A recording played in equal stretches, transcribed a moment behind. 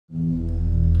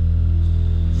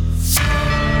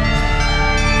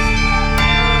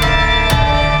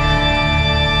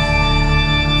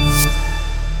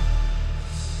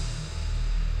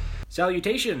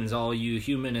Salutations, all you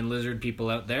human and lizard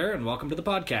people out there, and welcome to the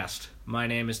podcast. My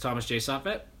name is Thomas J.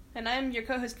 Sotvet. And I'm your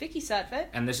co-host, Vicky Sotvet.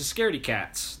 And this is Scaredy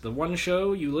Cats, the one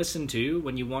show you listen to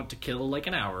when you want to kill like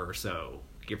an hour or so,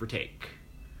 give or take.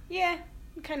 Yeah,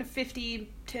 kind of 50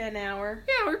 to an hour.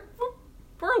 Yeah,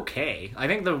 we're okay. I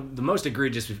think the most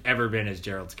egregious we've ever been is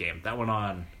Gerald's Game. That went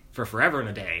on for forever and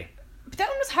a day. But that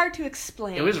one was hard to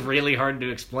explain. It was really hard to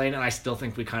explain, and I still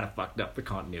think we kind of fucked up the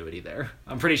continuity there.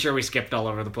 I'm pretty sure we skipped all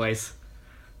over the place,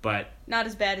 but... Not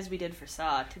as bad as we did for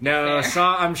Saw, to be No, fair.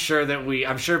 Saw, I'm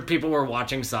sure people were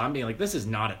watching Saw and being like, this is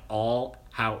not at all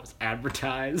how it was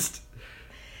advertised.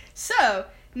 So,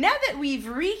 now that we've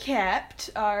recapped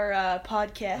our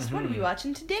podcast, what are we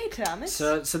watching today, Thomas?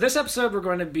 So this episode we're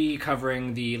going to be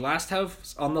covering the Last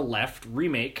House on the Left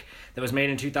remake that was made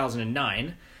in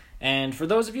 2009. And for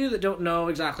those of you that don't know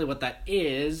exactly what that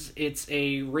is, it's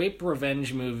a rape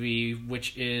revenge movie,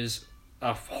 which is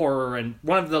a horror and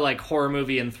one of the horror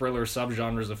movie and thriller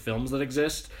subgenres of films that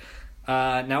exist.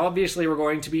 Now, obviously, we're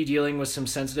going to be dealing with some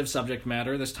sensitive subject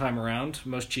matter this time around,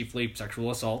 most chiefly sexual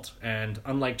assault. And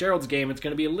unlike Gerald's Game, it's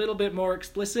going to be a little bit more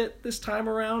explicit this time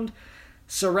around.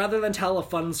 So rather than tell a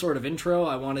fun sort of intro,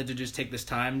 I wanted to just take this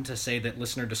time to say that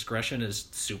listener discretion is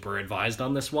super advised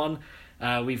on this one.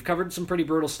 We've covered some pretty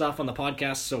brutal stuff on the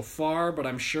podcast so far, but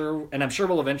I'm sure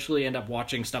we'll eventually end up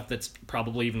watching stuff that's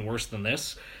probably even worse than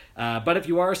this. But if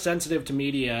you are sensitive to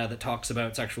media that talks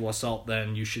about sexual assault,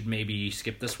 then you should maybe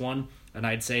skip this one. And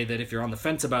I'd say that if you're on the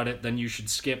fence about it, then you should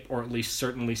skip, or at least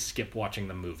certainly skip watching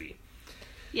the movie.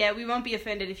 Yeah, we won't be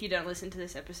offended if you don't listen to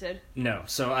this episode. No,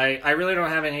 so I really don't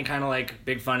have any kind of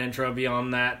big fun intro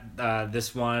beyond that.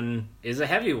 This one is a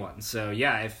heavy one. So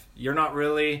yeah, if you're not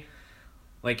really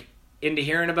into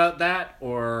hearing about that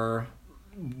or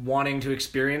wanting to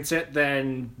experience it,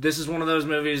 then this is one of those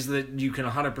movies that you can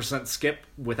 100% skip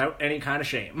without any kind of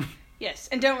shame. Yes,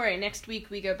 and don't worry, next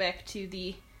week we go back to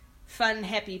the fun,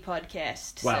 happy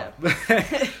podcast. Wow.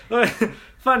 So.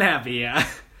 Fun, happy, yeah.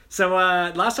 So,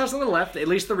 Last House on the Left, at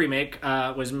least the remake,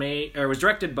 was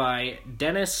directed by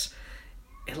Dennis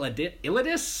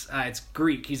Iliadis. It's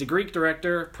Greek. He's a Greek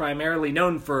director, primarily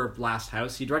known for Last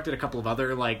House. He directed a couple of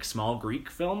other, small Greek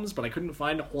films, but I couldn't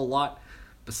find a whole lot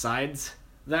besides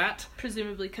that.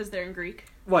 Presumably because they're in Greek.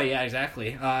 Well, yeah,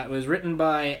 exactly. It was written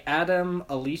by Adam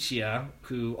Alicia,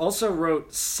 who also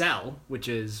wrote Cell, which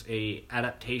is a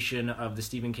adaptation of the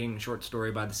Stephen King short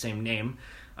story by the same name.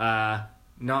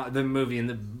 Not the movie and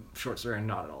the short story are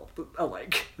not at all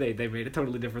alike. They made a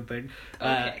totally different thing.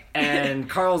 Okay. And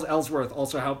Carl Ellsworth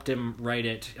also helped him write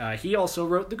it. He also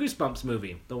wrote the Goosebumps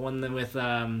movie, the one with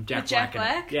Jack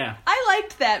Black. Yeah. I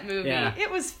liked that movie. Yeah.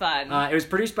 It was fun. It was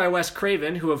produced by Wes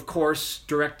Craven, who of course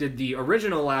directed the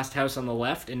original Last House on the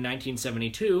Left in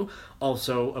 1972.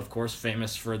 Also, of course,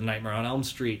 famous for the Nightmare on Elm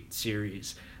Street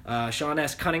series. Sean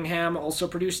S. Cunningham also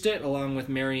produced it, along with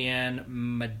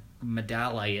Marianne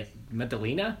Madalena.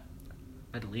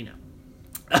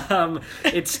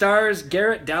 It stars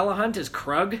Garrett Dallahunt as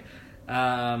Krug.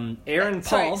 Aaron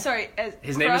Paul. Sorry.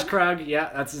 His name is Krug.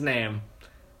 Yeah, that's his name.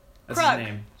 That's Krug. his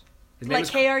name. His name is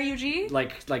K-R-U-G?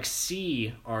 Like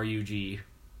C-R-U-G.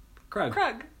 Krug.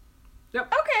 Krug.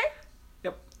 Yep. Okay.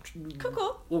 Yep.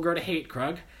 Cool. We'll grow to hate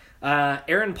Krug.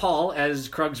 Aaron Paul as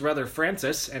Krug's brother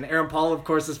Francis, and Aaron Paul, of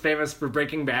course, is famous for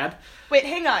Breaking Bad. Wait,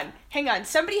 hang on.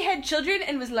 Somebody had children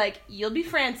and was like, you'll be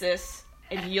Francis,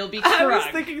 and you'll be Krug. I was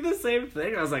thinking the same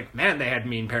thing. I was like, man, they had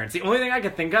mean parents. The only thing I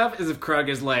could think of is if Krug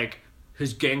is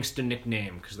his gangsta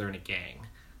nickname, because they're in a gang.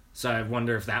 So I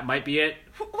wonder if that might be it.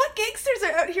 What gangsters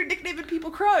are out here nicknaming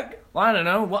people Krug? Well, I don't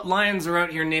know. What lions are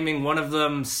out here naming one of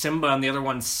them Simba and the other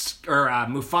one,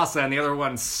 Mufasa and the other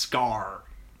one Scar?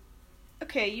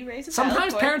 Okay, you raise a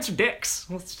Sometimes point. parents are dicks.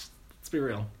 Let's be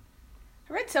real.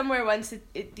 I read somewhere once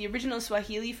that the original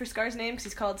Swahili for Scar's name, because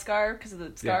he's called Scar because of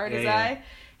the scar in his eye.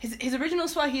 His original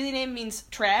Swahili name means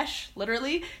trash,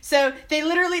 literally. So they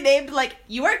literally named,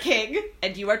 you are king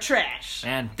and you are trash.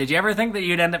 Man, did you ever think that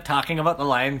you'd end up talking about The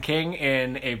Lion King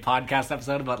in a podcast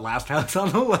episode about Last House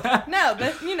on the Left? No,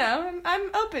 but,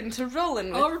 I'm open to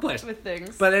rolling All over the place. with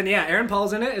things. But then, yeah, Aaron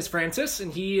Paul's in it as Francis,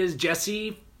 and he is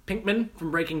Jesse Pinkman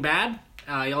from Breaking Bad.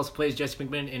 He also plays Jesse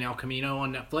Pinkman in El Camino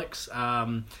on Netflix.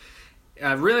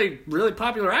 A really, really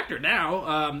popular actor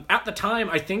now. At the time,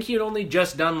 I think he had only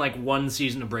just done one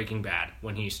season of Breaking Bad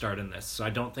when he started this, so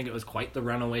I don't think it was quite the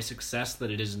runaway success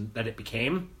that it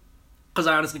became. Because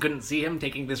I honestly couldn't see him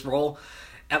taking this role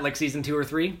at season 2 or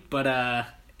 3. But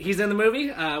he's in the movie.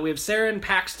 We have Sarah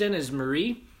Paxton as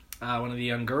Marie, one of the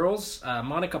young girls,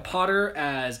 Monica Potter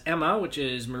as Emma, which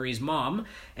is Marie's mom,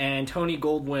 and Tony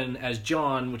Goldwyn as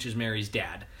John, which is Mary's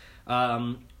dad.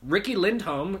 Ricky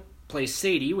Lindholm plays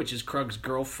Sadie, which is Krug's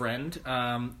girlfriend.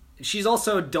 She's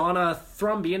also Donna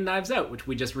Thrumby in Knives Out, which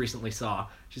we just recently saw.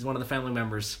 She's one of the family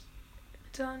members.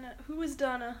 Donna. Who is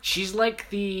Donna? She's like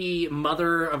the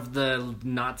mother of the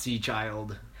Nazi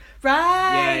child.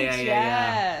 Right.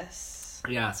 Yeah. Yes.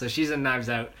 Yeah, so she's in Knives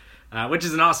Out, which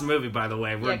is an awesome movie, by the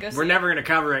way. We're never going to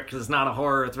cover it because it's not a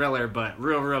horror thriller, but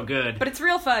real good. But it's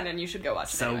real fun, and you should go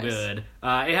watch it. So anyways. good.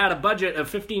 It had a budget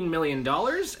of $15 million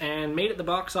and made at the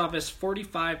box office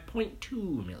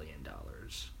 $45.2 million.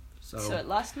 So it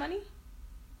lost money?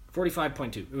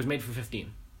 45.2. It was made for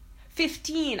 15.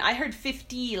 15. I heard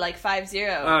 50, like 50.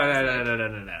 Oh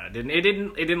no! It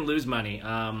didn't lose money.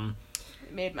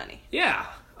 It made money. Yeah.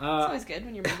 It's always good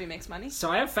when your movie makes money.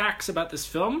 So I have facts about this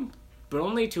film, but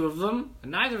only 2 of them,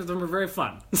 and neither of them are very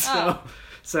fun. So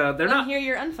they're not. Hear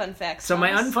your unfun facts. So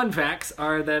Thomas. my unfun facts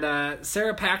are that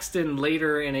Sarah Paxton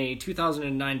later in a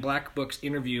 2009 Black Books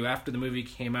interview after the movie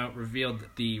came out revealed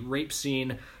that the rape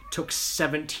scene took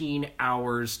 17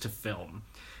 hours to film,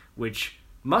 which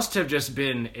must have just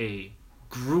been a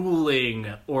grueling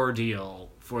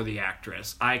ordeal for the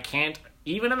actress. I can't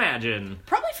even imagine.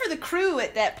 Probably for the crew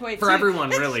at that point, For too.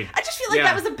 everyone, really. I just feel like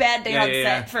that was a bad day on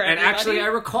set for everybody. And actually, I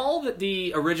recall that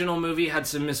the original movie had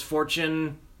some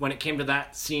misfortune when it came to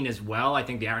that scene as well. I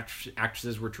think the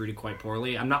actresses were treated quite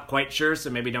poorly. I'm not quite sure, so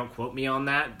maybe don't quote me on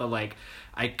that, but like,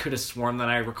 I could have sworn that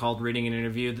I recalled reading an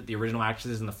interview that the original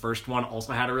actresses in the first one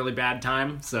also had a really bad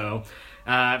time. So,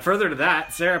 further to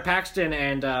that, Sarah Paxton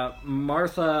and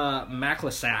Martha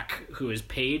McLissack, who is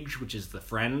Paige, which is the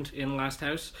friend in Last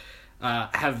House,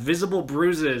 have visible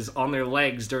bruises on their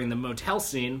legs during the motel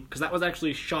scene, because that was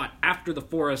actually shot after the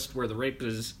forest where the rape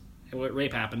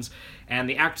happens, and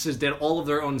the actresses did all of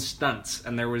their own stunts,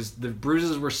 and the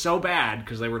bruises were so bad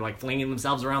because they were like flinging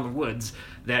themselves around the woods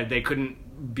that they couldn't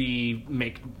be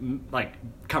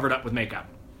covered up with makeup.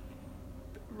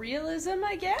 Realism,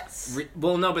 I guess?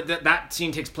 Well, no, but that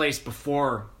scene takes place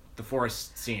before the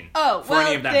forest scene. Oh, before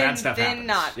any of that bad stuff then happens.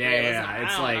 not realism. Yeah.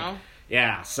 It's I don't know.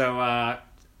 Yeah, so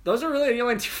those are really the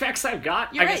only 2 facts I've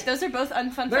got. You're right, those are both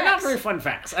unfun facts. They're not very fun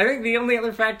facts. I think the only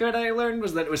other fact that I learned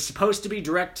was that it was supposed to be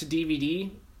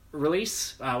direct-to-DVD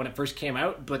release when it first came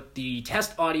out, but the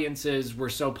test audiences were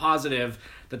so positive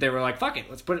that they were like, fuck it,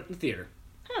 let's put it in the theater.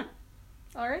 Huh.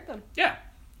 Alright then. Yeah.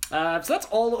 So that's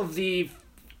all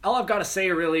I've got to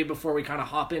say, really, before we kind of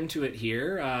hop into it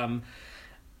here.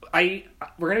 We're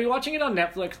going to be watching it on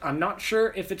Netflix. I'm not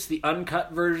sure if it's the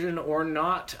uncut version or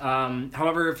not.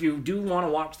 However, if you do want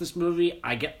to watch this movie,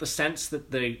 I get the sense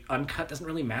that the uncut doesn't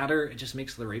really matter. It just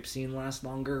makes the rape scene last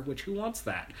longer, which who wants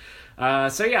that? I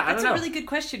don't know. That's a really good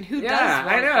question. Who does want that?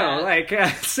 I know.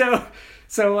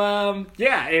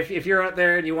 If you're out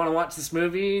there and you want to watch this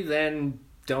movie, then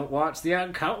don't watch the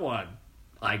uncut one,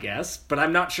 I guess. But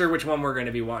I'm not sure which one we're going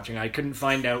to be watching. I couldn't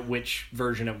find out which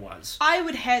version it was. I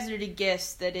would hazard a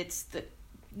guess that it's the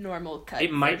normal cut.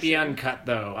 It might be uncut,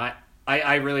 though.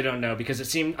 I really don't know, because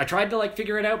I tried to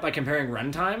figure it out by comparing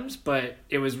runtimes, but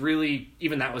it was really,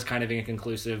 even that was kind of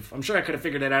inconclusive. I'm sure I could have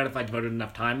figured it out if I devoted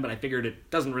enough time, but I figured it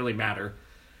doesn't really matter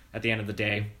at the end of the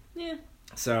day. Yeah.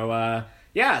 So,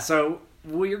 so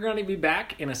we're going to be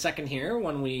back in a second here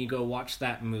when we go watch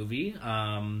that movie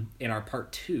in our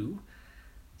part 2.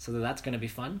 So that's going to be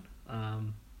fun.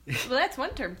 Well, that's one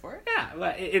term for it. Yeah.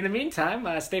 But in the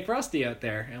meantime, stay frosty out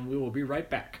there, and we will be right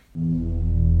back.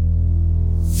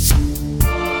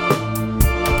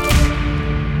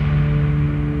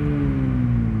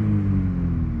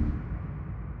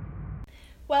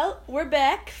 Well, we're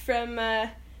back from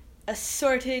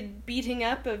assorted beating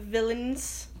up of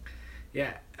villains.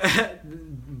 Yeah.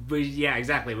 Yeah,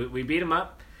 exactly. We beat him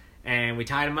up, and we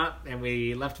tied him up, and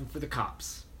we left him for the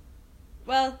cops.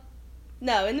 Well,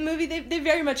 no, in the movie they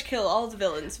very much kill all the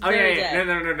villains. Oh, yeah.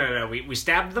 No. We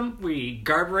stabbed them, we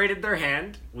garburated their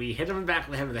hand, we hit them in the back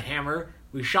of the head with a hammer,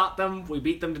 we shot them, we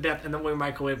beat them to death, and then we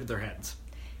microwaved their heads.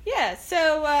 Yeah,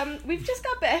 so we've just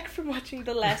got back from watching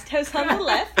The Last House on the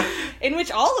Left, in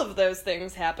which all of those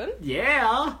things happen.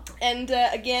 Yeah! And,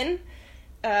 again,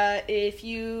 if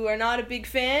you are not a big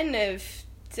fan of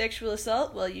sexual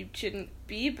assault, well, you shouldn't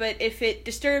be, but if it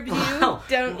disturbs you,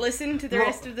 don't listen to the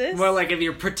rest of this. Well, if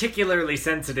you're particularly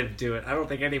sensitive to it, I don't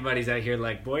think anybody's out here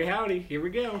like, boy howdy, here we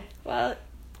go. Well...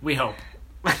 We hope.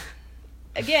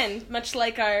 Again, much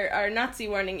like our Nazi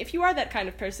warning, if you are that kind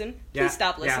of person, please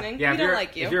stop listening. Yeah, we don't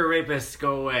like you. If you're a rapist,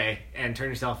 go away and turn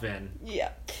yourself in.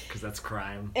 Yeah. Because that's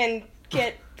crime. And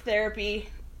get therapy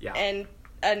and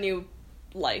a new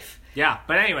life. Yeah,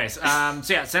 but anyways,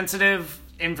 sensitive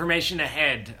information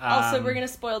ahead. Also, we're going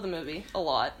to spoil the movie a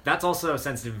lot. That's also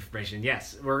sensitive information,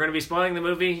 yes. We're going to be spoiling the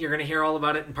movie. You're going to hear all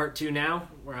about it in part 2 now.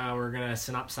 We're going to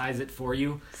synopsize it for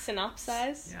you.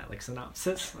 Synopsize? Yeah, like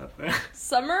synopsis.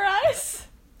 Summarize?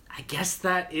 I guess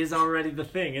that is already the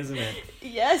thing, isn't it?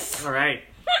 Yes. All right.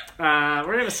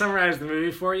 We're going to summarize the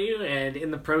movie for you, and in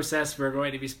the process, we're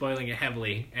going to be spoiling it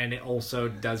heavily, and it also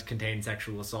does contain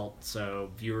sexual assault,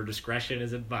 so viewer discretion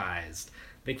is advised.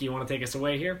 Vicky, you want to take us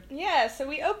away here? Yeah, so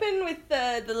we open with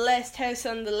the last house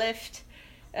on the left,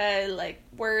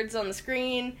 words on the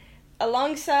screen,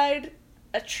 alongside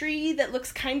a tree that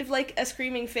looks kind of like a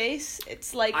screaming face.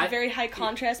 It's very high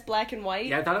contrast, black and white.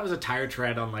 Yeah, I thought it was a tire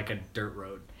tread on like a dirt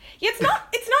road. Yeah, it's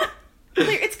not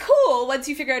clear. It's cool once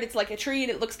you figure out it's like a tree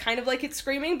and it looks kind of like it's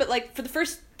screaming, but like for the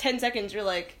first 10 seconds you're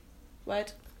like,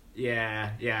 what?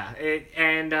 Yeah.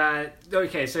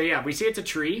 Okay, so yeah, we see it's a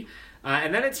tree.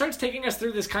 And then it starts taking us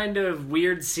through this kind of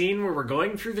weird scene where we're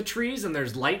going through the trees and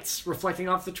there's lights reflecting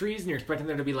off the trees and you're expecting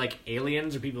there to be like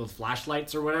aliens or people with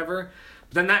flashlights or whatever.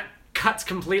 But then that cuts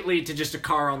completely to just a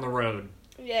car on the road.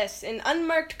 Yes, an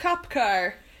unmarked cop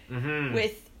car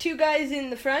with 2 guys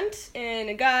in the front and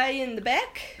a guy in the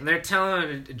back. And they're telling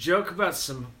a joke about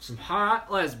some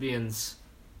hot lesbians.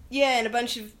 Yeah, and a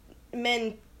bunch of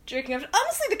men jerking off.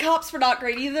 Honestly, the cops were not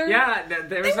great either. Yeah,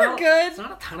 they were good. There's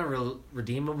not a ton of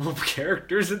redeemable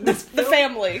characters in this film. The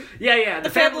family. Yeah. The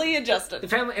family and Justin. The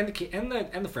family and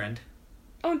the friend.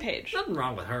 Oh, and Paige. Nothing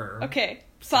wrong with her. Okay,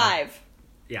 5.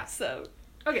 Yeah. So.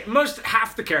 Okay,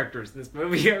 half the characters in this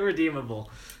movie are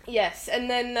redeemable. Yes, and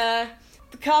then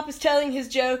the cop is telling his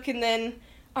joke, and then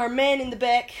our man in the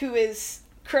back, who is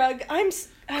Krug.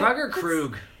 Krug or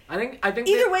Krug? I think.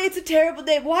 Either way, it's a terrible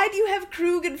name. Why do you have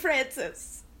Krug and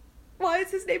Francis? Why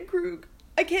is his name Krug?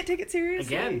 I can't take it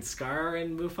seriously. Again, Scar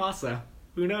and Mufasa.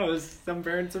 Who knows? Some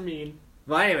parents are mean.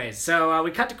 Well, anyways, so we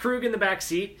cut to Krug in the back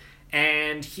seat,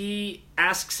 and he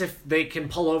asks if they can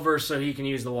pull over so he can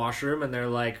use the washroom, and they're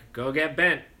like, "Go get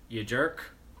bent, you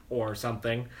jerk," or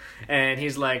something. And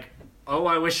he's like, "Oh,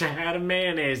 I wish I had a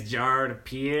mayonnaise jar to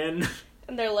pee in."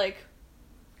 And they're like,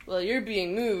 "Well, you're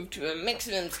being moved to a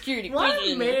maximum security prison."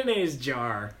 Why a mayonnaise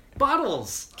jar?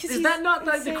 Bottles. Is that not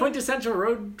like the quintessential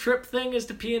road trip thing, is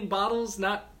to pee in bottles?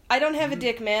 Not. I don't have a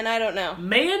dick, man. I don't know.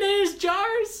 Mayonnaise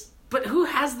jars? But who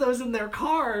has those in their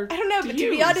car? I don't know, but to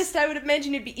be honest, I would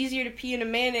imagine it'd be easier to pee in a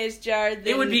mayonnaise jar than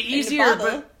it would be easier, in a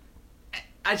bottle. But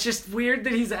it's just weird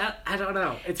that he's at. I don't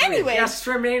know. It's Anyways, weird. He asks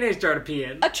for a mayonnaise jar to pee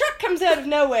in. A truck comes out of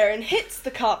nowhere and hits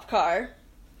the cop car.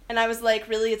 And I was like,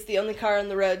 really? It's the only car on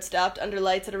the road stopped under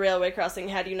lights at a railway crossing.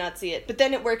 How do you not see it? But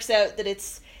then it works out that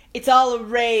it's all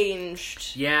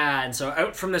arranged. Yeah, and so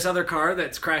out from this other car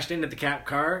that's crashed into the cop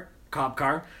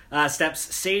car,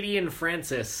 steps Sadie and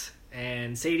Francis.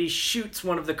 And Sadie shoots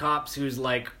one of the cops who's,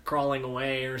 like, crawling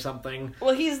away or something.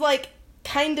 Well, he's, like,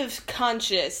 kind of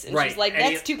conscious. And she's like,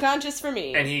 that's too conscious for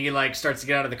me. And he, like, starts to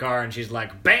get out of the car, and she's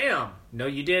like, "Bam! No,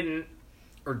 you didn't.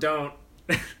 Or don't."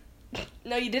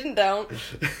 No, you didn't, don't.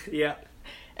 Yeah.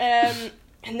 And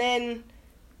then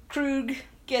Krug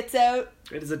gets out.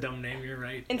 It is a dumb name, you're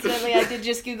right. Incidentally, I did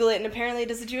just Google it, and apparently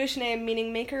it is a Jewish name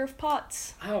meaning maker of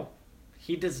pots. Oh.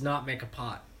 He does not make a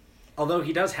pot. Although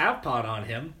he does have pot on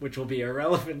him, which will be a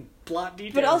relevant plot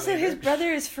detail. But also later. his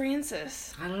brother is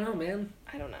Francis. I don't know, man.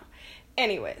 I don't know.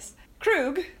 Anyways,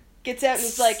 Krug gets out and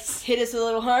he's like, "Hit us a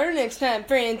little harder next time,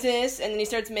 Francis." And then he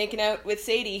starts making out with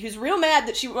Sadie, who's real mad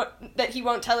that he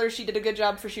won't tell her she did a good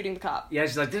job for shooting the cop. Yeah,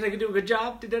 she's like, "Did I do a good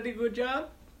job? Did I do a good job?"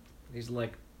 He's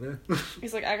like,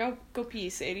 He's like, "I go pee,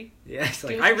 Sadie." Yeah, he's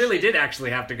like, "I really did actually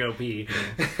have to go pee."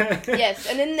 Yes,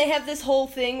 and then they have this whole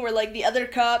thing where, like, the other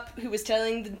cop who was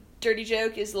telling the dirty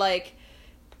joke is, like,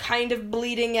 kind of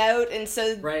bleeding out, and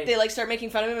so they, like, start making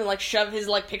fun of him and, like, shove his,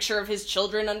 like, picture of his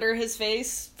children under his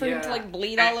face for him to, like,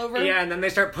 bleed all over. Yeah, and then they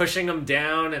start pushing him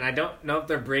down, and I don't know if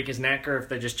they break his neck or if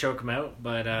they just choke him out,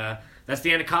 but that's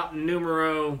the end of cop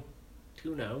numero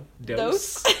uno.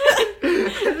 Dos.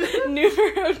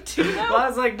 Numero uno? Well, I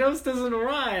was like, dos doesn't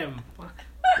rhyme.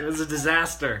 It was a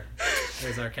disaster.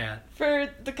 There's our cat. For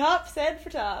the cops and for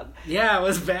Tom. Yeah, it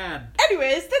was bad.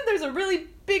 Anyways, then there's a really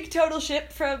big total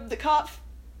shift from the cop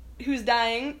who's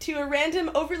dying to a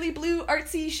random overly blue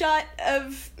artsy shot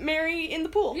of Mary in the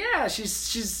pool. Yeah,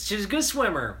 she's a good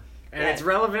swimmer. And it's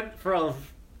relevant for all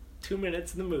of 2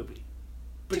 minutes in the movie.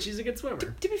 But she's a good swimmer.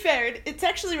 To be fair, it's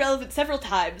actually relevant several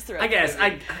times throughout the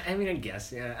movie. I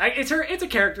guess, yeah. It's a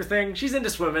character thing. She's into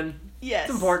swimming. Yes.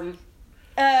 It's important.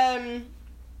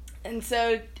 And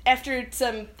so, after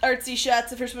some artsy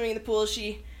shots of her swimming in the pool,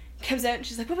 she comes out and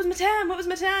she's like, "What was my time? What was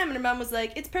my time?" And her mom was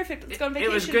like, "It's perfect. Let's go on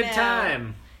vacation now." It was a good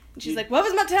time. And she's like, what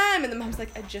was my time? And the mom's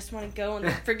like, I just want to go on the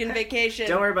friggin' vacation.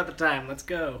 Don't worry about the time. Let's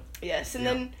go. Yes, and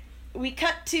then we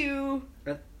cut to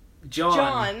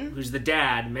John, who's the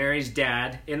dad, Mary's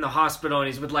dad, in the hospital, and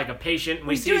he's with, like, a patient. And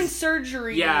he's doing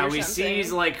surgery Yeah, or we something. see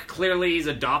he's, like, clearly he's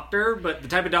a doctor, but the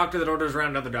type of doctor that orders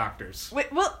around other doctors.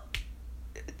 Wait, well,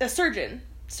 a surgeon.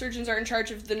 Surgeons are in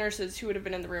charge of the nurses who would have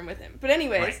been in the room with him. But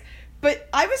anyways, Right. But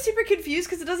I was super confused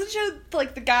because it doesn't show,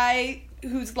 like, the guy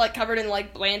who's, like, covered in,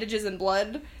 like, bandages and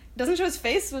blood. It doesn't show his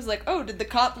face. It was like, oh, did the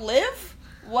cop live?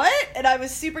 What? And I was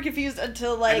super confused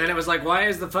until, like... And then it was like, why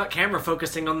is the camera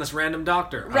focusing on this random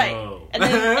doctor? Right. Oh. And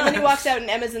then he walks out and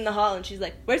Emma's in the hall and she's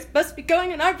like, we're supposed to be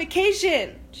going on our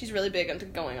vacation. She's really big into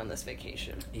going on this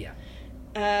vacation. Yeah.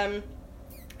 And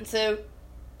so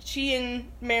she and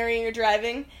Mary are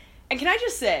driving. And can I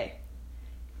just say,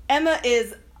 Emma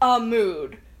is a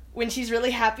mood when she's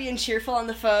really happy and cheerful on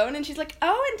the phone. And she's like,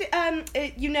 oh, and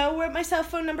you know where my cell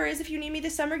phone number is if you need me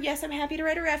this summer? Yes, I'm happy to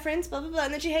write a reference, blah, blah, blah.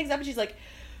 And then she hangs up and she's like,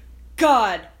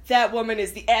 God, that woman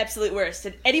is the absolute worst.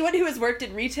 And anyone who has worked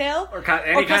in retail or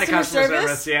any kind of customer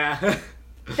service, yeah.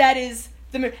 That is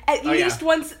the at least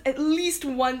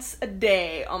once a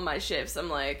day on my shifts. I'm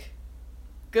like,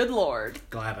 good Lord.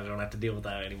 Glad I don't have to deal with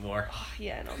that anymore.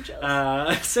 Yeah, no, I'm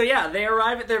jealous. So yeah, they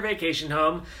arrive at their vacation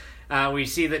home. We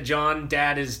see that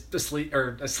Dad is asleep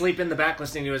in the back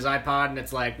listening to his iPod, and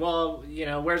it's like, well, you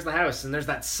know, where's the house? And there's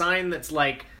that sign that's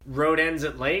like, road ends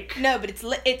at lake. No, but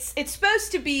it's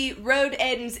supposed to be road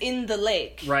ends in the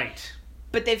lake. Right.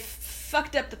 But they've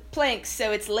fucked up the planks,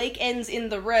 so it's lake ends in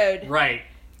the road. Right.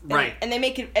 Right. And they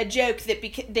make a joke that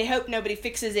they hope nobody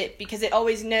fixes it because it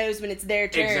always knows when it's their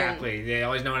turn. Exactly. They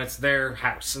always know when it's their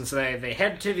house. And so they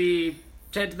head to the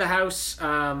house,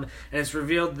 and it's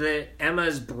revealed that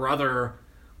Emma's brother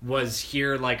was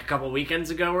here like a couple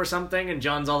weekends ago or something, and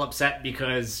John's all upset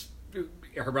because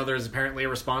her brother is apparently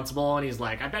irresponsible, and he's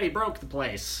like, I bet he broke the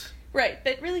place. Right,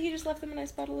 but really he just left them a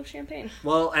nice bottle of champagne.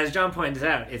 Well, as John points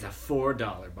out, it's a $4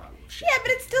 bottle of champagne. Yeah,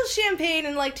 but it's still champagne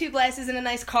and like 2 glasses and a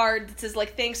nice card that says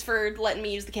like, thanks for letting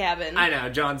me use the cabin. I know,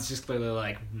 John's just clearly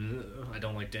like, I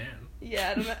don't like Dan.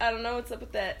 Yeah, I don't know what's up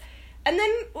with that. And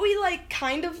then we, like,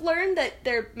 kind of learned that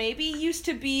there maybe used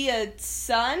to be a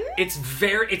son? It's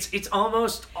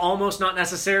almost not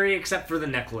necessary except for the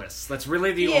necklace. That's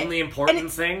really the only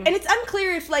important thing. And it's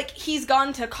unclear if, like, he's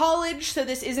gone to college, so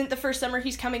this isn't the first summer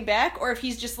he's coming back, or if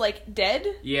he's just, like, dead.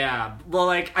 Yeah, well,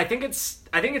 like, I think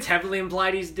it's heavily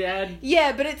implied he's dead.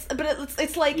 Yeah, but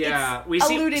it's like, yeah, it's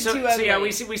alluded to. So yeah,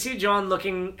 we see John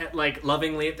looking at, like,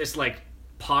 lovingly at this, like,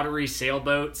 pottery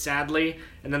sailboat, sadly,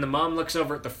 and then the mom looks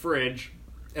over at the fridge,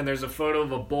 and there's a photo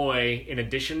of a boy in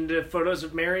addition to photos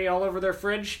of Mary all over their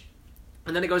fridge,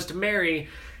 and then it goes to Mary,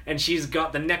 and she's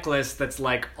got the necklace that's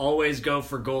like, always go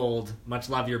for gold, much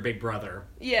love your big brother,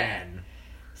 Ben.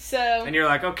 So, and you're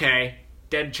like, okay,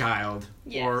 dead child,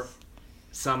 yes. Or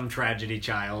some tragedy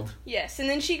child. Yes, and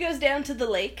then she goes down to the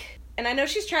lake, and I know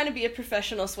she's trying to be a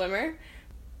professional swimmer,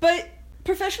 but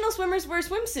professional swimmers wear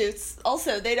swimsuits.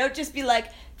 Also, they don't just be like,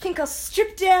 think I'll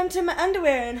strip down to my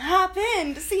underwear and hop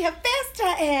in to see how fast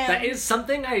I am. That is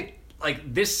something I,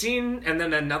 like, this scene and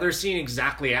then another scene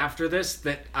exactly after this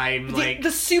that I'm like...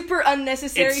 The super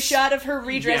unnecessary shot of her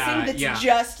redressing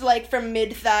just, like, from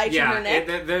mid-thigh to her neck.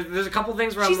 There's a couple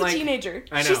things where She's I'm like... She's a teenager.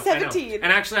 I know, She's 17. I know.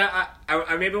 And actually,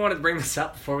 I maybe wanted to bring this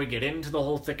up before we get into the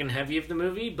whole thick and heavy of the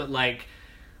movie, but, like...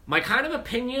 My kind of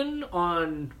opinion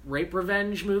on rape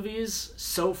revenge movies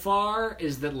so far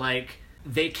is that, like,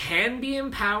 they can be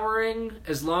empowering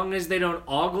as long as they don't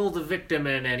ogle the victim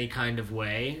in any kind of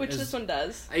way. Which this one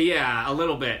does. Yeah, a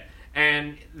little bit.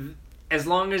 And as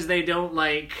long as they don't,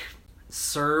 like,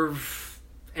 serve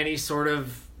any sort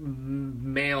of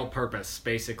male purpose,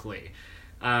 basically.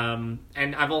 And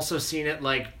I've also seen it,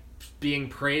 like, being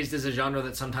praised as a genre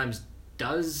that sometimes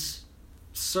does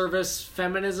service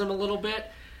feminism a little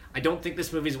bit. I don't think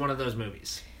this movie is one of those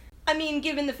movies. I mean,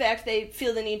 given the fact they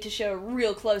feel the need to show a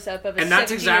real close-up of a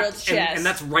 17-year-old's chest. And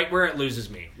that's right where it loses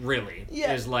me, really.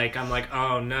 Yeah. Is like, I'm like,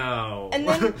 oh no. And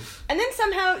then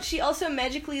somehow she also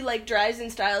magically, like, dries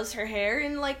and styles her hair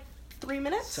in, like, 3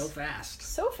 minutes. So fast.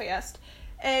 So fast.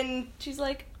 And she's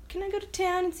like, can I go to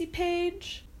town and see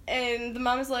Paige? And the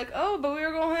mom is like, oh, but we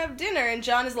were going to have dinner. And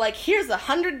John is like, here's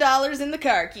 $100 in the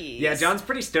car keys. Yeah, John's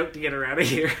pretty stoked to get her out of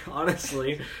here,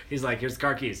 honestly. He's like, here's the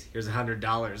car keys. Here's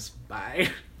 $100. Bye.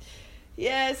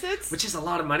 Yeah, so it's... Which is a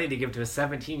lot of money to give to a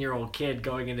 17-year-old kid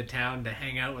going into town to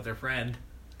hang out with her friend.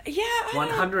 Yeah, $100?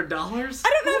 I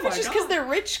don't know if it's just because they're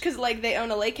rich, because, like, they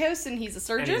own a lake house and he's a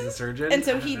surgeon. And he's a surgeon? And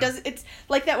so he does, it's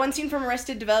like that one scene from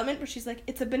Arrested Development where she's like,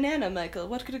 it's a banana, Michael.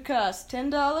 What could it cost?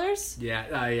 $10?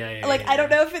 Yeah, yeah. Like, I don't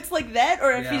know if it's like that,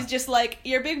 or if Yeah. he's just like,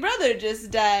 your big brother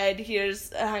just died,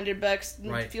 here's $100,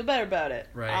 Right. feel better about it.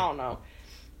 Right. I don't know.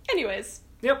 Anyways.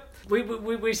 Yep.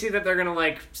 We see that they're gonna,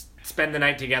 like, spend the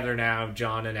night together now,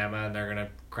 John and Emma, and they're gonna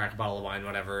crack a bottle of wine,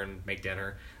 whatever, and make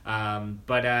dinner.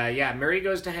 But Murray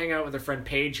goes to hang out with her friend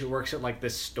Paige, who works at, like,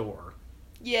 this store.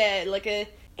 Yeah,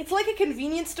 it's like a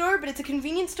convenience store, but it's a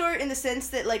convenience store in the sense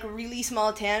that, like, really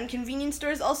small town convenience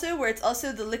stores also, where it's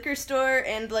also the liquor store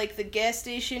and, like, the gas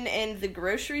station and the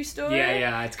grocery store.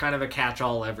 Yeah, it's kind of a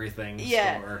catch-all everything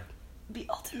store. The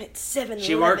ultimate 7-Eleven.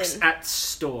 She works at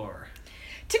store.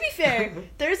 To be fair,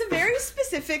 there's a very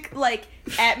specific, like,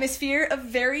 atmosphere of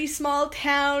very small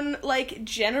town, like,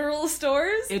 general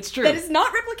stores. It's true. That is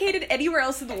not replicated anywhere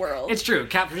else in the world. It's true.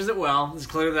 Captures it well. It's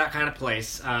clearly that kind of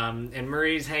place. And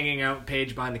Murray's hanging out with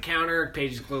Paige behind the counter.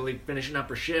 Paige is clearly finishing up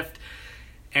her shift.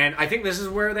 And I think this is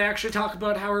where they actually talk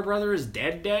about how her brother is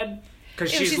dead.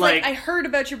 Because she's like, I heard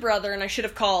about your brother and I should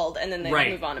have called, and then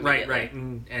they move on immediately. Right.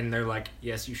 And they're like,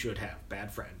 yes, you should have.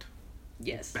 Bad friend.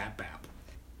 Yes. Bap.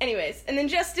 Anyways, and then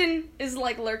Justin is,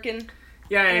 like, lurking.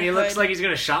 Yeah, and he looks like he's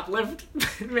gonna shoplift,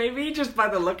 maybe, just by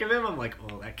the look of him. I'm like,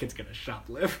 oh, that kid's gonna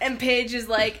shoplift. And Paige is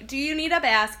like, do you need a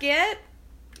basket?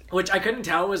 Which I couldn't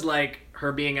tell was, like,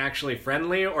 her being actually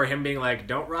friendly or him being like,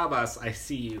 don't rob us, I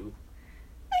see you.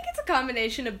 I think it's a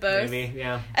combination of both. Maybe,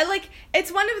 yeah. And, like,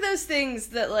 it's one of those things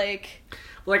that, like...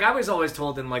 Like, I was always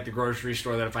told in, like, the grocery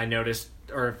store that if I noticed,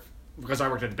 or because I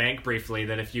worked at the bank briefly,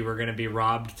 that if you were gonna be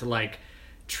robbed to, like,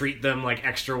 treat them, like,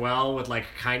 extra well with, like,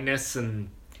 kindness and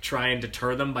try and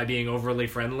deter them by being overly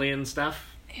friendly and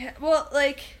stuff. Yeah, well,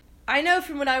 like, I know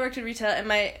from when I worked in retail, and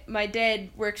my dad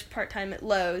works part-time at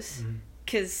Lowe's,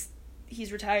 because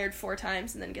he's retired 4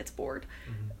 times and then gets bored.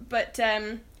 Mm-hmm. But,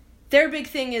 their big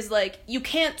thing is, like, you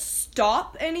can't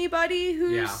stop anybody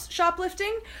who's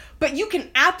shoplifting, but you can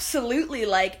absolutely,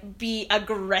 like, be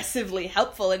aggressively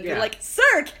helpful and be like,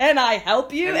 sir, can I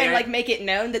help you? And like, make it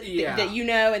known that that you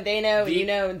know and they know and you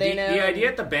know and they know. The idea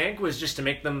at the bank was just to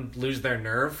make them lose their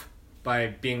nerve by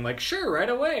being like, sure, right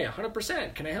away,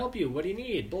 100%, can I help you? What do you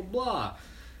need? Blah, blah.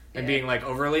 And being, like,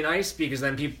 overly nice, because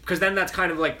then that's kind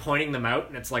of, like, pointing them out,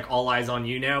 and it's, like, all eyes on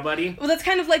you now, buddy. Well, that's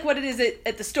kind of like what it is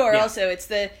at the store, also.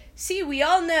 It's see, we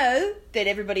all know that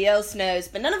everybody else knows,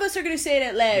 but none of us are going to say it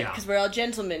out loud, because we're all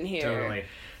gentlemen here. Totally.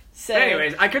 So,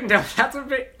 anyways, I couldn't tell if that's a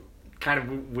bit kind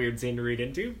of weird scene to read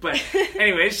into, but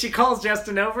anyways, she calls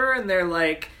Justin over, and they're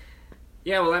like,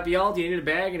 yeah, will that be all? Do you need a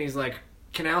bag? And he's like,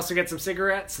 can I also get some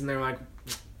cigarettes? And they're like,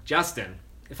 Justin,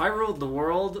 if I ruled the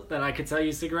world, then I could sell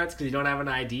you cigarettes because you don't have an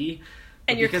ID.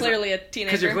 And you're clearly a teenager.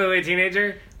 Because you're clearly a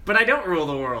teenager. But I don't rule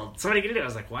the world. So what are you going to do? I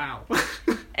was like, wow.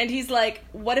 And he's like,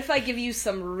 what if I give you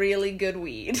some really good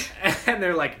weed? And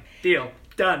they're like, deal.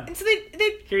 Done. And so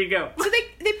they here you go. So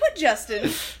they put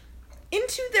Justin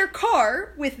into their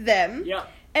car with them. Yeah.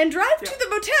 And drive to the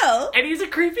motel. And he's a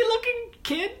creepy looking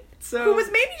kid. So who was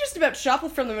maybe just about to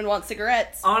shoplift from them and want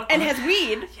cigarettes. And has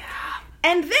weed. Yeah.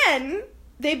 And then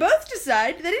they both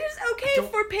decide that it is okay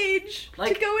for Paige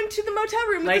to go into the motel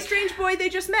room with the strange boy they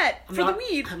just met the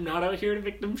weed. I'm not out here to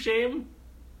victim shame,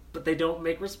 but they don't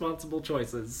make responsible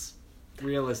choices,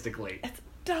 realistically. It's a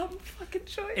dumb fucking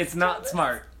choice. It's not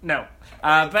smart. No.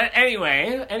 But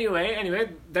anyway,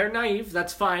 they're naive,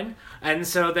 that's fine. And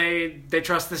so they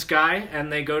trust this guy,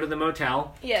 and they go to the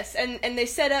motel. Yes, and they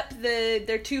set up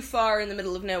they're too far in the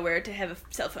middle of nowhere to have a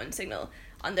cell phone signal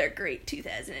on their great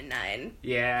 2009.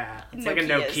 Yeah. It's Nokias. like a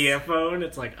Nokia phone.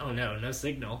 It's like, oh no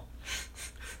signal.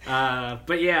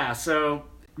 But yeah, so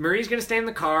Marie's gonna stay in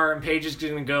the car, and Paige is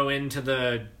gonna go into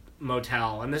the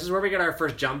motel. And this is where we get our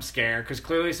first jump scare, because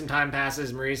clearly some time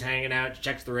passes, Marie's hanging out, she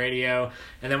checks the radio,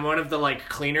 and then one of the, like,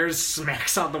 cleaners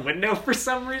smacks on the window for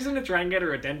some reason to try and get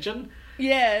her attention.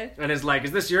 Yeah. And is like,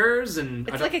 is this yours? And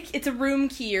it's a room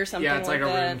key or something. Yeah, it's like a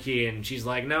that. room key, and she's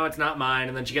like, no, it's not mine.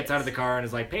 And then she gets out of the car and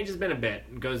is like, Paige has been a bit,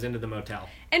 and goes into the motel.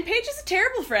 And Paige is a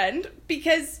terrible friend,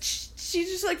 because she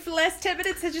just, like, for the last 10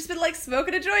 minutes has just been, like,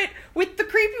 smoking a joint with the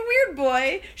creepy weird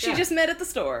boy she just met at the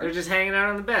store. They're just hanging out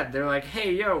on the bed. They're like,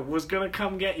 hey, yo, was gonna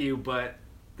come get you, but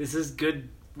this is good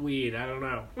weed. I don't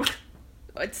know.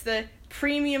 It's the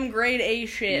premium grade A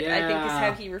shit, I think is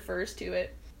how he refers to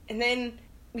it. And then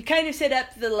we kind of set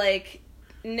up the, like,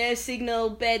 no signal,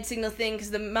 bad signal thing,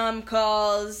 because the mom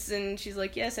calls, and she's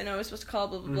like, yes, I know I was supposed to call,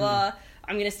 blah, blah, blah.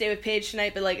 I'm gonna stay with Paige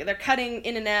tonight, but, like, they're cutting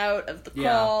in and out of the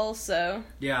call, so...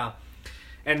 Yeah.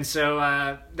 And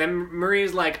so then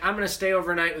Marie's like, I'm going to stay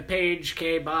overnight with Paige.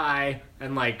 Okay, bye.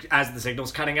 And like, as the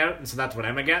signal's cutting out, and so that's what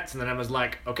Emma gets. And then Emma's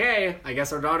like, okay, I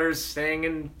guess our daughter's staying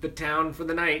in the town for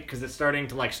the night because it's starting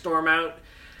to like storm out.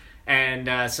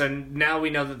 And so now we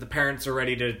know that the parents are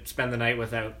ready to spend the night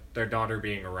without their daughter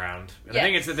being around. And I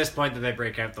think it's at this point that they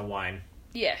break out the wine.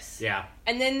 Yes. Yeah.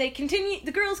 And then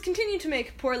the girls continue to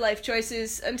make poor life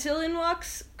choices until in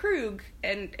walks Krug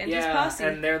and his posse.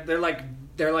 And they're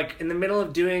like in the middle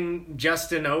of doing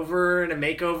Justin over and a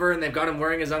makeover, and they've got him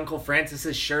wearing his Uncle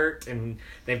Francis's shirt, and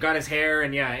they've got his hair,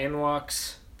 and in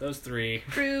walks those three.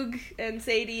 Krug and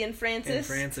Sadie and Francis. And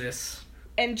Francis.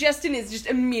 And Justin is just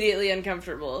immediately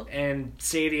uncomfortable. And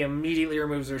Sadie immediately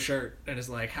removes her shirt and is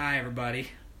like, hi, everybody.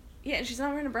 Yeah, and she's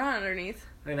not wearing a bra underneath.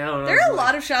 I know. There are a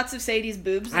lot of shots of Sadie's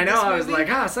boobs in I know, this I was movie.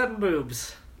 like, sudden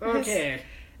boobs. Okay.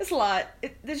 It's a lot.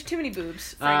 There's too many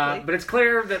boobs, frankly. But it's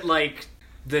clear that, like,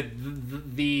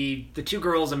 the two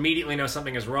girls immediately know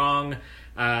something is wrong.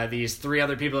 These three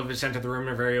other people have been sent to the room and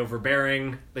are very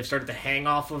overbearing. They've started to hang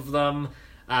off of them.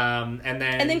 And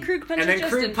then Krug punches Justin.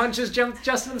 Justin. Krug punches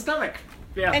Justin in the stomach.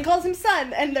 Yeah. And calls him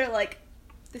son. And they're like,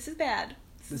 this is bad.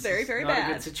 This is very, very not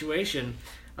bad. a good situation.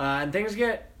 And things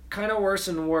get kind of worse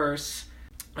and worse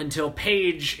until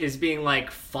Paige is being,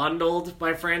 like, fondled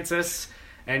by Francis.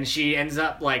 And she ends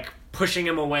up, like, pushing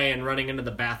him away and running into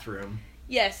the bathroom.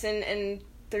 Yes, and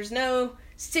there's no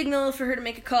signal for her to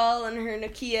make a call on her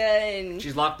Nokia, and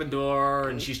she's locked the door,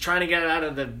 and she's trying to get it out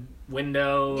of the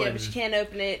window. Yeah, but she can't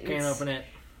open it. Can't open it.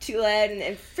 Too loud,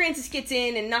 and Francis gets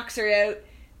in and knocks her out.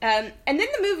 And then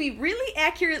the movie really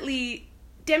accurately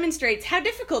demonstrates how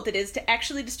difficult it is to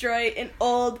actually destroy an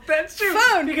old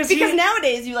phone. Because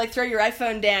nowadays you throw your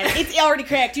iPhone down, it's already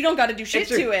cracked. You don't got to do shit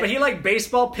to it. But he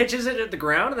baseball pitches it at the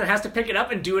ground and then has to pick it up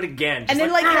and do it again. And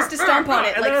then has to stomp on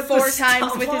it 4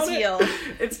 times with his heel.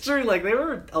 It's true. They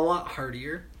were a lot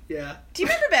hardier. Yeah. Do you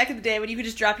remember back in the day when you could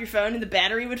just drop your phone and the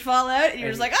battery would fall out and you're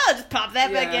just like, oh, just pop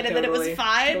that back in, and then it was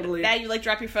fine. Totally. Now you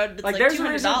drop your phone and it's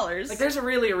 $200. There's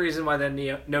really a reason why the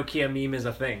Nokia meme is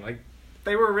a thing.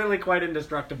 They were really quite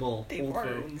indestructible old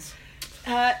phones.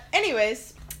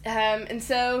 Anyways, and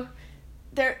so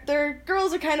their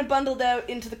girls are kind of bundled out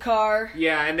into the car.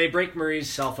 Yeah, and they break Marie's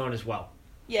cell phone as well.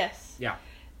 Yes. Yeah.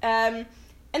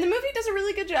 And the movie does a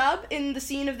really good job in the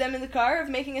scene of them in the car of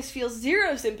making us feel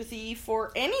zero sympathy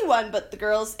for anyone but the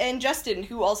girls and Justin,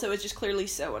 who also is just clearly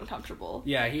so uncomfortable.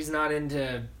 Yeah, he's not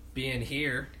into being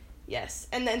here. Yes,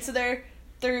 and then so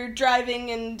they're driving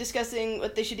and discussing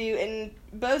what they should do, and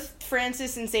both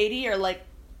Francis and Sadie are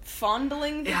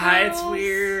fondling the girls. Yeah, it's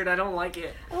weird. I don't like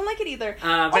it. I don't like it either. But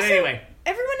also, anyway,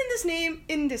 everyone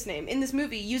in this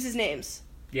movie uses names.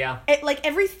 Yeah.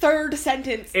 Every third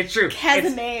sentence it's true. Has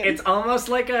a name. It's almost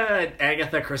like a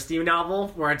Agatha Christie novel,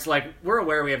 where it's we're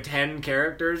aware we have 10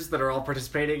 characters that are all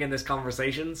participating in this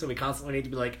conversation, so we constantly need to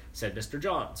be said Mr.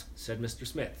 Johns, said Mr.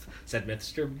 Smith, said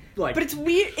Mr. But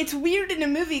it's weird in a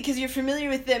movie because you're familiar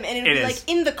with them, and it'll be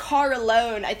in the car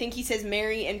alone, I think he says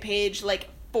Mary and Paige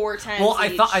 4 times Well,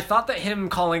 each. I thought that him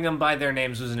calling them by their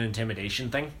names was an intimidation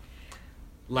thing.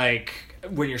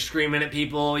 When you're screaming at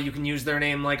people, you can use their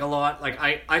name a lot.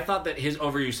 I thought that his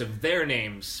overuse of their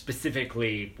names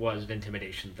specifically was an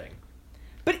intimidation thing.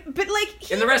 But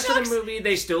in the rest of the movie,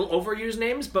 they still overuse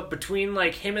names, but between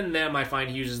him and them, I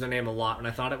find he uses their name a lot, and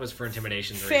I thought it was for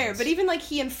intimidation reasons. Fair, but even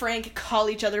he and Frank call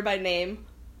each other by name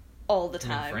all the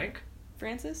time. Frank?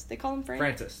 Francis? They call him Frank?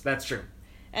 Francis, that's true.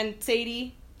 And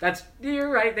Sadie?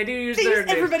 You're right, they do use their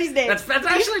names. Everybody's name. That's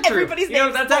actually true. Everybody's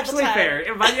name. That's actually fair.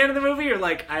 And by the end of the movie, you're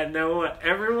I know what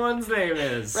everyone's name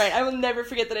is. Right, I will never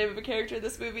forget the name of a character in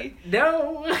this movie.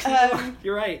 No!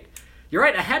 You're right. You're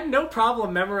right, I had no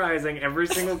problem memorizing every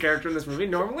single character in this movie.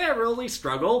 Normally I really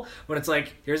struggle when it's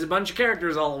here's a bunch of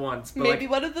characters all at once. But maybe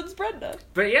one of them's Brenda.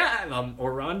 But yeah,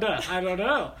 or Rhonda, I don't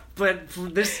know. But for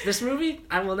this movie,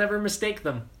 I will never mistake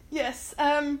them. Yes,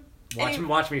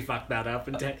 Watch me fuck that up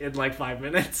in 5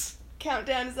 minutes.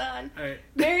 Countdown is on. All right.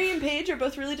 Mary and Paige are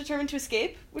both really determined to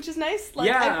escape, which is nice.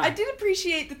 Yeah. I did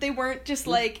appreciate that they weren't just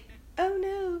oh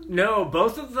no. No,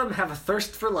 both of them have a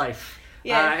thirst for life.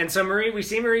 Yeah. And so we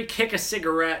see Marie kick a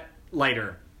cigarette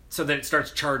lighter so that it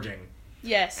starts charging.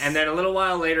 Yes. And then a little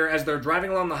while later, as they're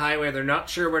driving along the highway, they're not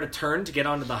sure where to turn to get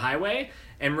onto the highway,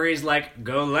 and Marie's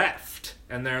go left.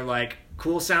 And they're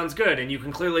cool, sounds good. And you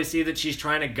can clearly see that she's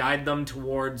trying to guide them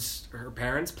towards her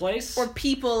parents' place. Or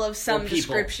people of some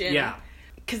description. Yeah.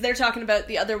 Because they're talking about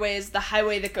the other way is the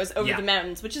highway that goes over the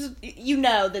mountains, which is,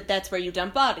 that's where you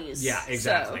dump bodies. Yeah,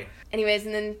 exactly. So, anyways,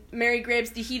 and then Mary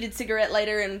grabs the heated cigarette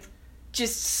lighter and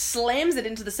just slams it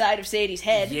into the side of Sadie's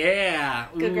head. Yeah.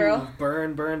 Good girl.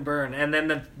 Burn, burn, burn. And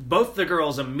then both the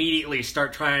girls immediately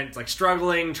start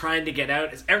struggling, trying to get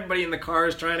out. As everybody in the car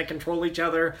is trying to control each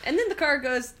other. And then the car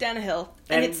goes down a hill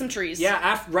and hits some trees.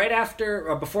 Yeah, right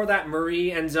after, before that,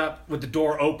 Marie ends up with the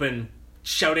door open,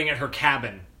 shouting at her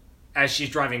cabin as she's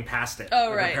driving past it.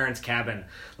 Oh, right. Her parents' cabin.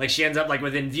 Like, she ends up,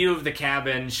 within view of the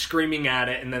cabin, screaming at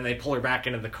it, and then they pull her back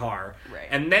into the car. Right.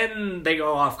 And then they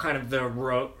go off kind of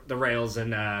the rails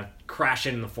and crash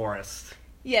in the forest.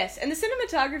 Yes, and the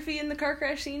cinematography in the car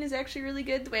crash scene is actually really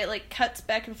good. The way it, cuts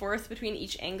back and forth between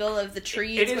each angle of the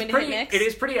tree it's going to hit next. It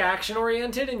is pretty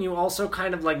action-oriented, and you also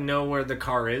kind of, know where the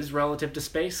car is relative to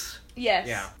space. Yes.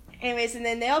 Yeah. Anyways, and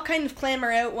then they all kind of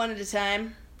clamber out one at a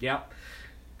time. Yep.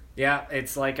 Yeah,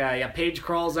 it's Paige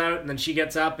crawls out, and then she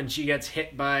gets up, and she gets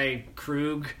hit by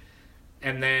Krug,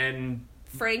 and then...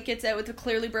 Frank gets out with a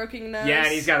clearly broken nose. Yeah,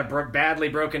 and he's got a badly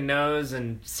broken nose,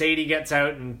 and Sadie gets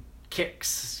out and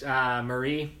kicks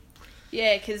Marie.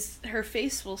 Yeah, because her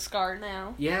face will scar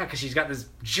now. Yeah, because she's got this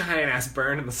giant-ass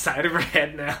burn in the side of her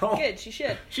head now. Good, she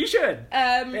should. She should.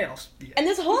 And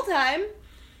this whole time,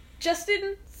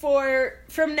 Justin,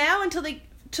 from now until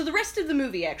to the rest of the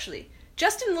movie, actually...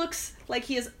 Justin looks like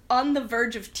he is on the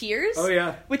verge of tears. Oh,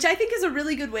 yeah. Which I think is a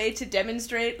really good way to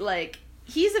demonstrate,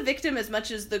 he's a victim as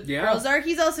much as the girls are.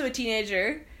 He's also a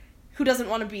teenager who doesn't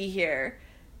want to be here.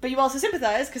 But you also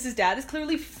sympathize because his dad is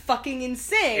clearly fucking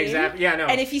insane. Exactly, yeah, no.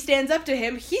 And if he stands up to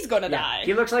him, he's gonna die.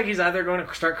 He looks like he's either going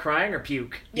to start crying or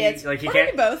puke. Yeah, he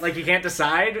can't both. He can't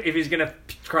decide if he's going to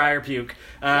cry or puke.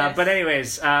 Yes. But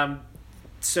anyways,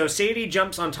 so Sadie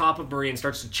jumps on top of Marie and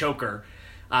starts to choke her.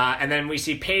 And then we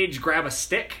see Paige grab a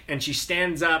stick, and she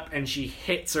stands up, and she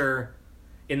hits her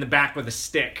in the back with a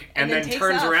stick, and then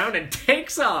turns around and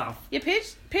takes off. Yeah,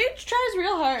 Paige tries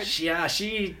real hard.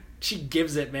 She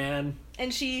gives it, man.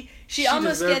 And she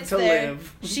almost gets there.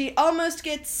 She almost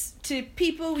gets to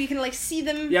people. We can see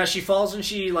them. Yeah, she falls and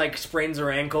she sprains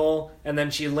her ankle, and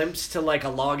then she limps to a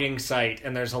logging site,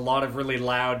 and there's a lot of really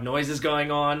loud noises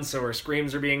going on, so her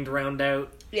screams are being drowned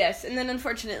out. Yes, and then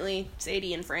unfortunately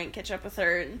Sadie and Frank catch up with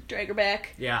her and drag her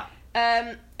back. Yeah.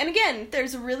 And again,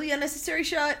 there's a really unnecessary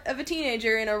shot of a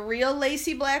teenager in a real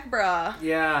lacy black bra.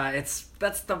 Yeah,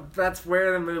 that's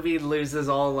where the movie loses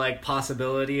all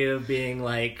possibility of being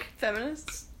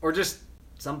feminists or just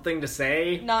something to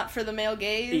say. Not for the male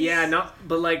gaze. Yeah,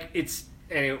 but it's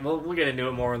anyway. We'll get into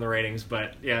it more in the ratings,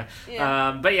 but yeah.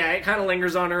 But yeah, it kind of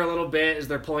lingers on her a little bit as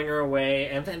they're pulling her away,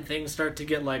 and then things start to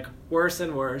get worse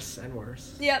and worse and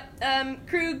worse. Yep.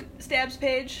 Krug stabs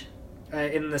Paige.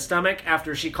 In the stomach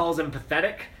after she calls him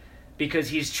pathetic because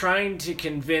he's trying to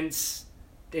convince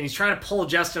and he's trying to pull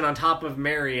Justin on top of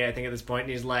Mary, I think, at this point,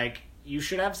 and he's like, you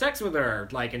should have sex with her,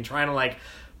 and trying to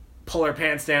pull her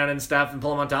pants down and stuff and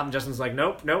pull him on top, and Justin's like,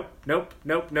 nope,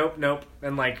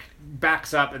 and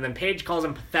backs up, and then Paige calls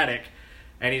him pathetic,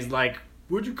 and he's like,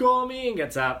 would you call me? And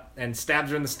gets up and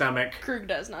stabs her in the stomach. Krug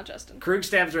does, not Justin. Krug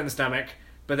stabs her in the stomach,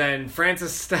 but then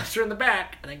Francis stabs her in the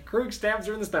back, and then Krug stabs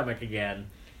her in the stomach again.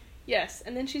 Yes,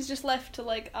 and then she's just left to,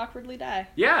 awkwardly die.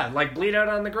 Yeah, bleed out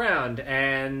on the ground.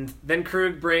 And then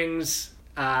Krug brings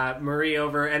Marie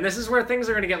over. And this is where things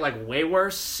are going to get, way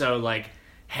worse. So,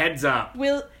 heads up.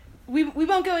 We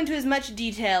won't go into as much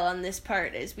detail on this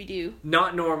part as we do.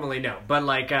 Not normally, no.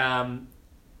 But,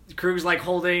 Krug's,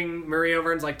 holding Marie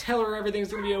over and's tell her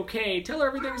everything's going to be okay. Tell her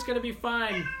everything's going to be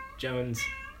fine. Joan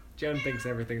thinks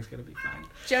everything's going to be fine.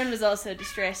 Joan was also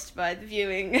distressed by the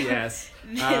viewing yes.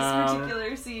 this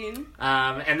particular scene.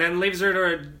 And then leaves her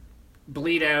to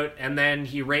bleed out, and then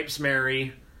he rapes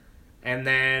Mary, and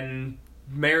then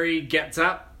Mary gets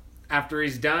up after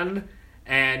he's done,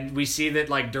 and we see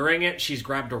that, during it, she's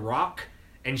grabbed a rock,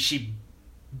 and she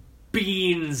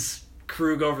beans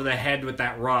Krug over the head with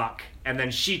that rock, and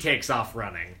then she takes off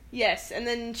running. Yes, and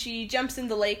then she jumps in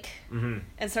the lake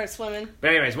and starts swimming. But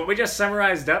anyways, what we just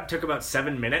summarized up took about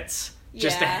 7 minutes.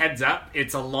 Just a heads up,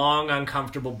 it's a long,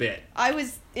 uncomfortable bit. I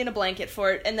was in a blanket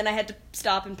for it, and then I had to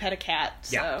stop and pet a cat,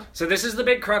 so... Yeah. So this is the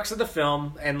big crux of the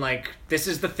film, and, this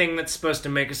is the thing that's supposed to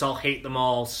make us all hate them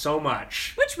all so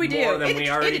much. Which we do. More than we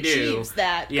already do. It achieves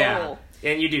that goal.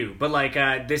 And you do. But,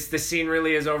 this scene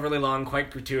really is overly long,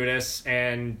 quite gratuitous,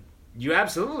 and you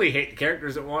absolutely hate the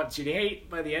characters it wants you to hate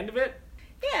by the end of it.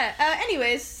 Yeah,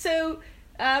 anyways, so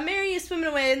Mary is swimming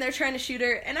away and they're trying to shoot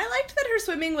her, and I liked that her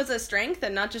swimming was a strength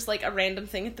and not just a random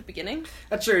thing at the beginning.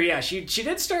 That's true, yeah. She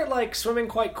did start swimming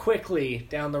quite quickly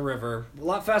down the river, a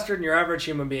lot faster than your average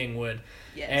human being would.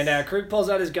 Yes. And Krug pulls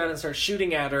out his gun and starts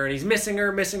shooting at her, and he's missing her,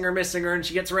 and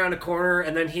she gets around a corner,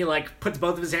 and then he puts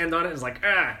both of his hands on it and is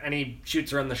ah, and he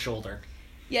shoots her in the shoulder.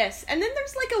 Yes, and then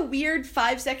there's a weird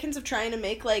 5 seconds of trying to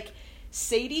make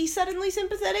Sadie suddenly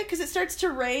sympathetic, because it starts to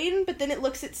rain, but then it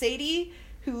looks at Sadie,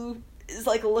 who is,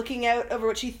 like, looking out over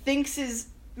what she thinks is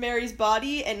Mary's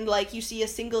body, and, like, you see a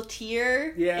single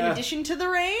tear in addition to the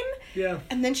rain. Yeah.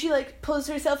 And then she, like, pulls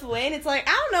herself away, and it's like,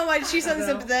 I don't know why she's so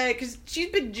sympathetic, because she's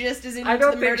been just as into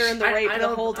the murder and the rape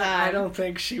the whole time. I don't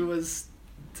think she was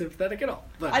sympathetic at all.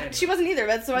 But anyway. She wasn't either.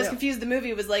 That's why I was confused. The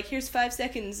movie was like, here's 5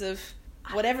 seconds of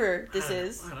whatever this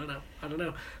is. I don't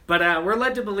know. But we're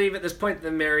led to believe at this point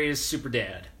that Mary is super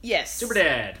dead. Yes. Super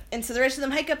dead. And so the rest of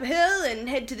them hike up a hill and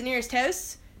head to the nearest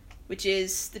house, which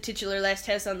is the titular last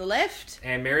house on the left.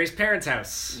 And Mary's parents'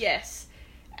 house. Yes.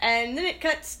 And then it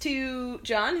cuts to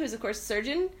John, who's of course a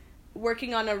surgeon,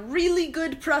 working on a really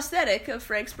good prosthetic of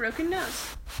Frank's broken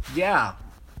nose. Yeah.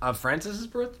 Of Francis's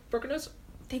broken nose?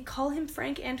 They call him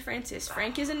Frank and Francis.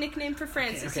 Frank is a nickname for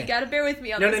Francis. Okay. You gotta bear with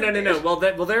me on this. No. Well,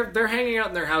 they're hanging out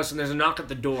in their house, and there's a knock at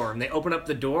the door, and they open up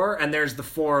the door, and there's the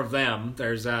 4 of them.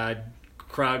 There's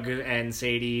Krug and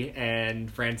Sadie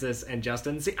and Francis and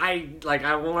Justin. See, I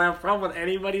won't have a problem with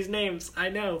anybody's names. I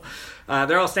know.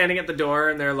 They're all standing at the door,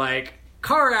 and they're like,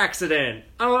 car accident!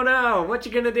 Oh no, what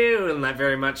you gonna do? And that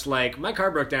very much like, my car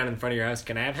broke down in front of your house,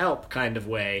 can I have help kind of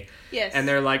way. Yes. And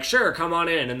they're like, sure, come on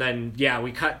in. And then,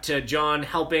 we cut to John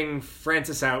helping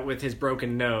Francis out with his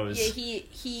broken nose. Yeah,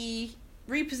 he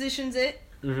repositions it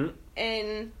Mm-hmm.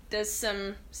 and does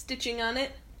some stitching on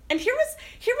it. And here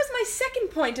was my second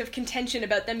point of contention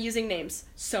about them using names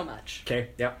so much. Okay,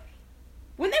 yep.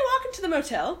 When they walk into the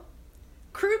motel,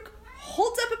 Krug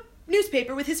holds up a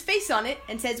newspaper with his face on it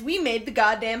and says, "We made the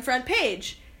goddamn front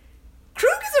page."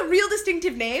 Krug is a real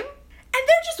distinctive name, and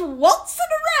they're just waltzing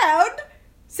around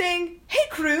saying, "Hey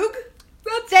Krug,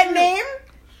 that name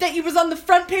that you was on the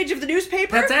front page of the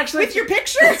newspaper That's actually, with your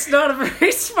picture?" It's not a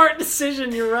very smart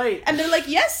decision, you're right. And they're like,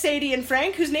 "Yes, Sadie and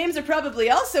Frank, whose names are probably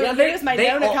also here as my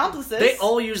known accomplices." They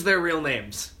all use their real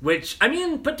names, which, I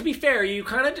mean, but to be fair,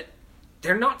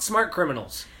 they're not smart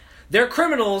criminals. They're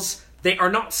criminals. They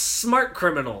are not smart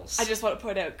criminals. I just want to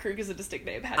point out, Krug is a distinct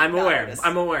name. I'm aware.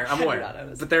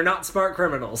 But they're not smart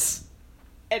criminals.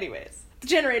 Anyways, the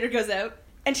generator goes out,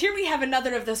 and here we have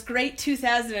another of those great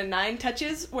 2009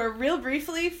 touches where, real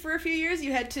briefly, for a few years,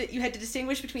 you had to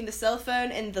distinguish between the cell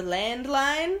phone and the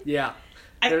landline. Yeah.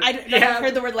 I've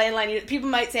heard the word landline. People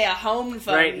might say a home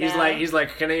phone. Right. Now. He's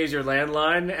like, can I use your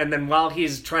landline? And then while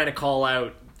he's trying to call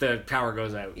out, the power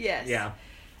goes out. Yes. Yeah.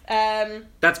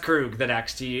 That's Krug that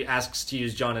asks to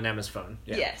use John and Emma's phone.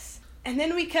 Yeah. Yes. And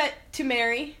then we cut to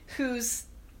Mary, who's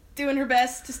doing her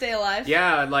best to stay alive.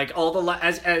 Yeah, like all the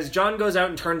as John goes out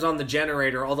and turns on the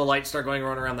generator, all the lights start going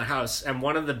around the house, and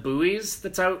one of the buoys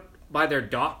that's out by their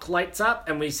dock lights up,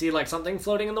 and we see like something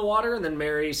floating in the water, and then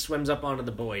Mary swims up onto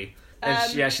the buoy.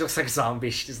 And she looks like a zombie.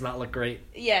 She does not look great.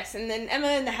 Yes, and then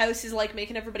Emma in the house is like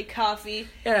making everybody coffee.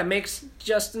 Yeah, makes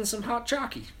Justin some hot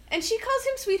chalky. And she calls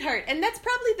him sweetheart, and that's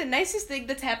probably the nicest thing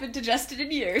that's happened to Justin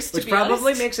in years, Which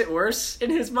probably makes it worse in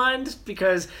his mind,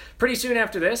 because pretty soon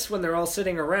after this, when they're all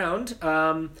sitting around,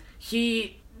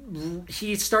 he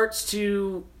starts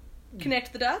to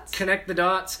connect the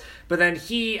dots, but then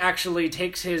he actually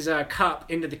takes his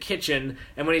cup into the kitchen,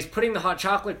 and when he's putting the hot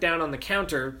chocolate down on the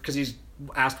counter, because he's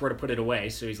asked where to put it away,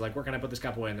 so he's like, where can I put this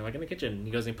cup away? And they're like, in the kitchen. And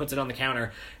he goes and he puts it on the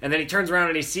counter, and then he turns around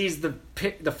and he sees the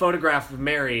photograph of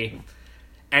Mary,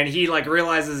 and he like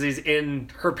realizes he's in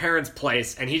her parents'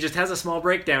 place, and he just has a small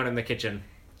breakdown in the kitchen.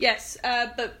 Yes,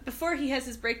 but before he has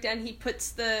his breakdown, he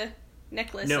puts the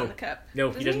necklace on the cup. No,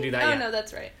 he doesn't do that yet. Oh, no,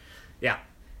 that's right. Yeah.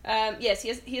 Yes, he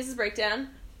has his breakdown,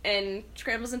 and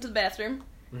scrambles into the bathroom.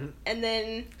 Mm-hmm. And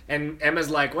then... And Emma's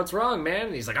like, what's wrong, man?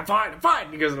 And he's like, I'm fine.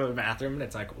 And he goes into the bathroom, and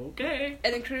it's like, okay.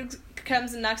 And then Krug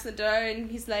comes and knocks on the door, and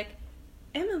he's like,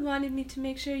 Emma wanted me to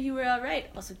make sure you were alright.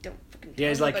 Also, don't fucking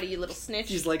tell anybody, you little snitch.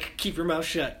 He's like, keep your mouth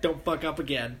shut. Don't fuck up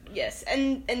again. Yes,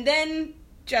 and then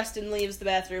Justin leaves the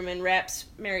bathroom and wraps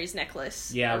Mary's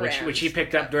necklace around. which he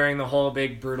picked up during the whole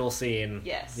big brutal scene.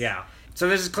 Yes. Yeah. So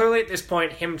this is clearly, at this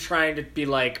point, him trying to be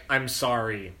like, I'm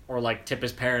sorry, or like tip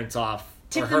his parents off.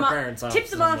 Tip them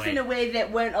off in a way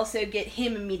that won't also get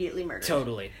him immediately murdered.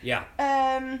 Totally, yeah.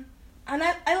 And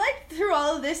I like through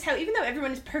all of this how even though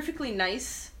everyone is perfectly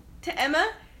nice to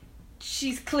Emma,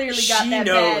 she's clearly got that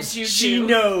bad juju. She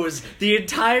knows. The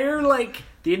entire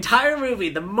movie,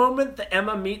 the moment that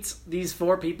Emma meets these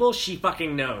 4 people, she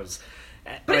fucking knows.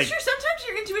 But it's true, sometimes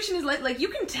your intuition is like you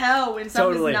can tell when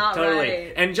something's not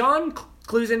right. And John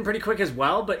clues in pretty quick as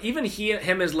well, but even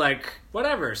him is like,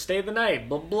 whatever, stay the night,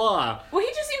 blah blah. Well,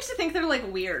 he just seems to think they're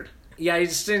like weird. Yeah, he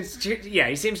seems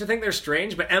to think they're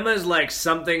strange, but Emma's like,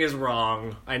 something is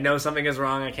wrong. I know something is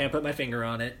wrong, I can't put my finger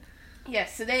on it.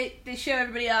 Yes, so they show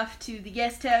everybody off to the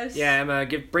guest house. Yeah, Emma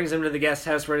brings them to the guest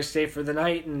house where to stay for the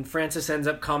night, and Francis ends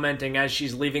up commenting as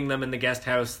she's leaving them in the guest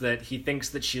house that he thinks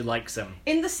that she likes him.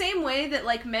 In the same way that,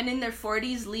 like, men in their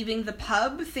 40s leaving the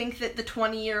pub think that the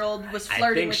 20-year-old was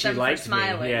flirting with them for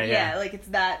smiling. Yeah, like, it's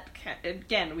that...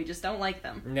 Again, we just don't like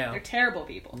them. No. They're terrible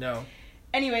people. No.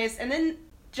 Anyways, and then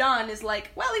John is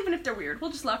like, well, even if they're weird, we'll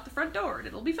just lock the front door and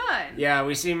it'll be fine. Yeah,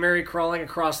 we see Mary crawling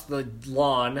across the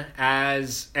lawn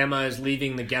as Emma is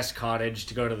leaving the guest cottage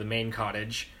to go to the main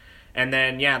cottage. And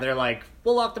then, yeah, they're like,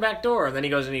 we'll lock the back door. And then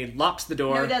he goes and he locks the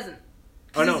door. No, he doesn't.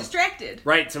 Oh, no. He's distracted.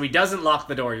 Right, so he doesn't lock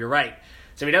the door. You're right.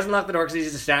 So he doesn't lock the door because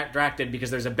he's distracted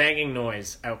because there's a banging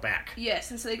noise out back.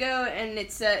 Yes, and so they go, and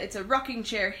it's a rocking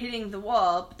chair hitting the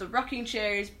wall, but the rocking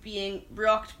chair is being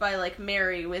rocked by, like,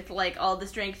 Mary with, like, all the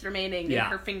strength remaining in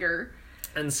her finger.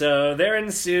 And so there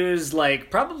ensues, like,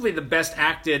 probably the best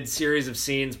acted series of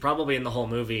scenes probably in the whole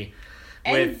movie.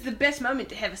 And the best moment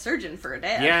to have a surgeon for a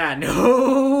dad. Yeah,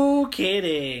 no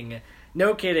kidding.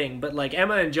 No kidding. But, like,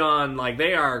 Emma and John, like,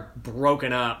 they are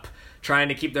broken up, trying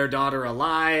to keep their daughter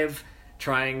alive,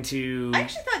 trying to... I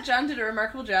actually thought John did a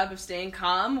remarkable job of staying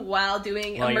calm while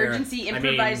doing emergency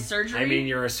improvised surgery. I mean,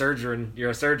 you're a surgeon.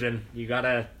 You're a surgeon. You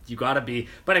gotta be...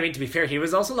 But, I mean, to be fair, he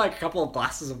was also, like, a couple of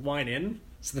glasses of wine in.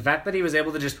 So the fact that he was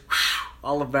able to just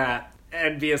all of that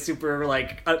and be a super,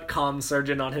 like, calm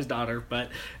surgeon on his daughter. But,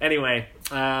 anyway.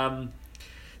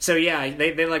 So, yeah,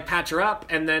 they like, patch her up,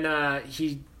 and then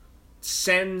he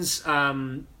sends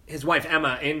his wife,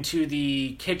 Emma, into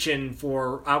the kitchen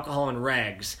for alcohol and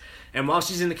rags. And while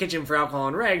she's in the kitchen for alcohol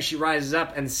and rags, she rises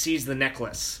up and sees the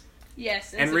necklace.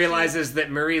 Yes. And so realizes that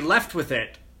Marie left with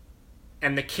it,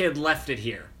 and the kid left it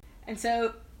here. And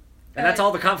so... And that's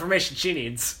all the confirmation she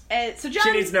needs. So John...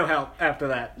 She needs no help after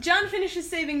that. John finishes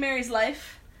saving Mary's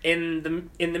life. In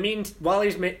the while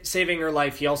he's saving her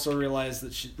life, he also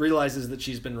realizes that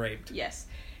she's been raped. Yes.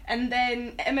 And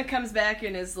then Emma comes back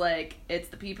and is like, it's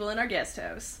the people in our guest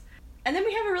house. And then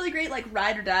we have a really great, like,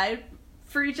 ride or die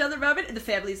for each other moment, and the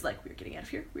family's like, we're getting out of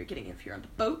here on the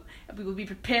boat, and we will be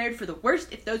prepared for the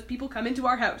worst if those people come into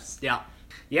our house.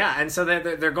 Yeah, and so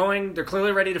they're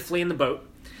clearly ready to flee in the boat,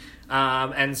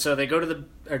 and so they go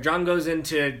to John goes in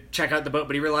to check out the boat,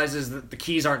 but he realizes that the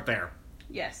keys aren't there.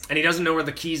 Yes. And he doesn't know where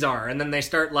the keys are, and then they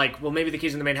start like, well, maybe the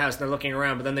keys are in the main house, and they're looking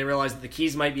around, but then they realize that the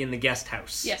keys might be in the guest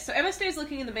house. Yes, so Emma stays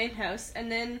looking in the main house,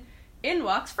 and then in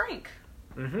walks Frank.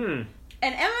 Mm-hmm.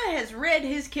 And Emma has read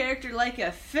his character like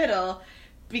a fiddle,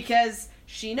 because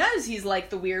she knows he's like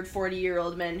the weird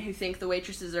 40-year-old men who think the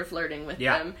waitresses are flirting with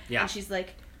them. Yeah. And she's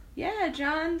like, yeah,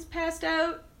 John's passed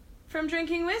out from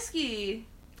drinking whiskey.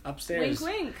 Upstairs.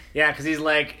 Wink, wink. Yeah, because he's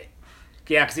like,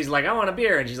 I want a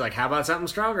beer. And she's like, how about something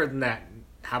stronger than that?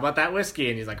 How about that whiskey?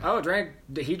 And he's like,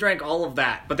 he drank all of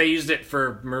that. But they used it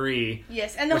for Marie.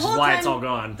 Yes, and the which whole is why time, it's all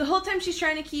gone. The whole time she's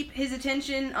trying to keep his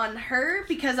attention on her,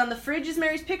 because on the fridge is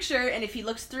Mary's picture, and if he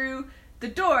looks through the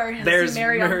door, there's see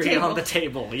Mary on the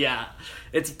table. Yeah,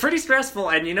 it's pretty stressful,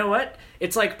 and you know what?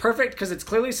 It's like perfect because it's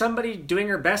clearly somebody doing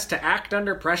her best to act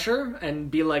under pressure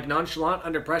and be like nonchalant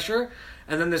under pressure,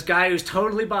 and then this guy who's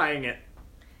totally buying it.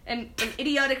 And an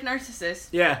idiotic narcissist.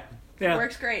 Yeah.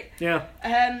 Works great. Yeah.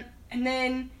 And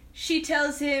then she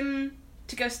tells him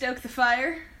to go stoke the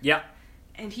fire. Yeah.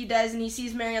 And he does, and he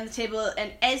sees Mary on the table,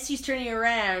 and as she's turning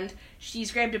around,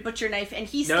 she's grabbed a butcher knife, and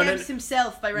he stabs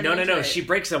himself by running into it. She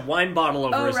breaks a wine bottle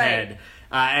over his head.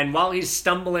 And while he's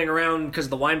stumbling around because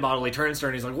of the wine bottle, he turns to her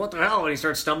and he's like, what the hell? And he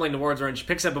starts stumbling towards her, and she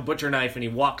picks up a butcher knife, and he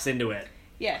walks into it.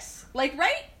 Yes. Like,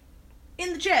 right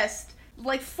in the chest,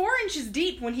 like 4 inches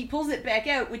deep when he pulls it back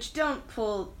out, which don't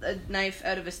pull a knife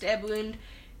out of a stab wound.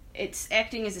 It's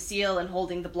acting as a seal and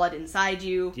holding the blood inside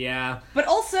you. Yeah. But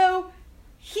also...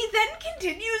 he then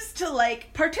continues to,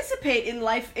 like, participate in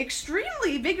life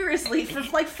extremely vigorously for,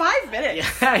 like, 5 minutes.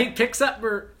 Yeah, he picks up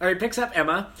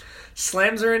Emma,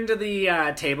 slams her into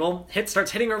the table,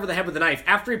 starts hitting her over the head with the knife.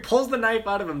 After he pulls the knife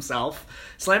out of himself,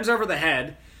 slams her over the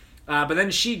head, but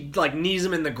then she, like, knees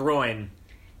him in the groin.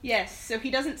 Yes, so he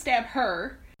doesn't stab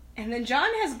her. And then John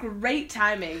has great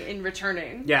timing in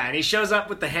returning. Yeah, and he shows up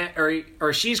with the hand,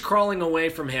 or she's crawling away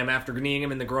from him after kneeing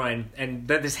him in the groin, and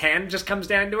this hand just comes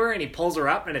down to her, and he pulls her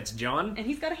up, and it's John. And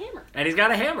he's got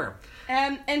a hammer.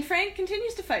 And Frank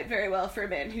continues to fight very well for a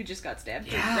man who just got stabbed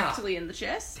directly in the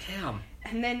chest. Damn.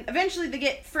 And then eventually they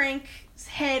get Frank's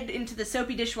head into the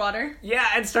soapy dishwater. Yeah,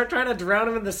 and start trying to drown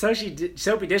him in the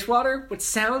soapy dishwater, which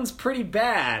sounds pretty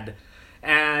bad.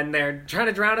 And they're trying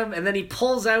to drown him, and then he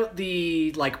pulls out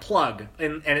the, like, plug,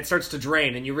 and it starts to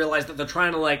drain, and you realize that they're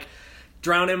trying to, like,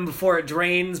 drown him before it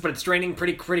drains, but it's draining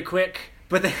pretty quick.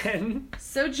 But then...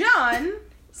 So John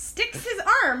sticks his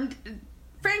arm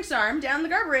Frank's arm down the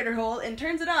carburetor hole and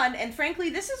turns it on. And frankly,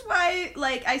 this is why,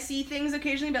 like, I see things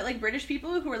occasionally about, like, British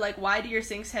people who are like, why do your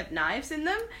sinks have knives in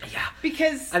them? Yeah.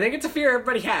 Because... I think it's a fear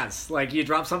everybody has. Like, you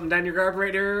drop something down your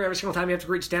carburetor, every single time you have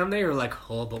to reach down there, you're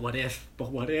like, oh, but what if?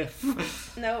 But what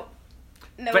if? No.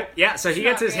 But, yeah, so he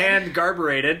gets his hand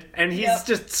carbureted, and he's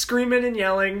just screaming and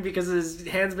yelling because his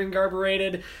hand's been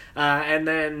carbureted. And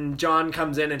then John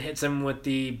comes in and hits him with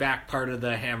the back part of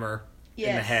the hammer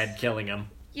in the head, killing him.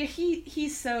 Yeah,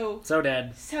 he's so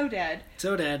dead. So dead.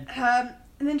 So dead.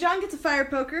 And then John gets a fire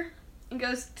poker and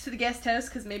goes to the guest house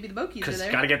because maybe the boat keys are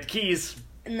there. Gotta get the keys.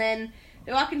 And then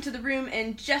they walk into the room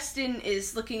and Justin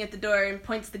is looking at the door and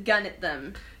points the gun at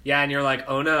them. Yeah, and you're like,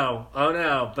 oh no.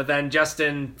 But then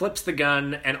Justin flips the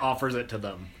gun and offers it to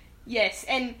them. Yes,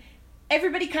 and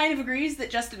everybody kind of agrees that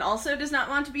Justin also does not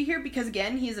want to be here because,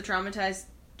 again, he is a traumatized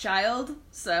child,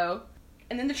 so...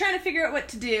 And then they're trying to figure out what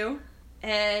to do,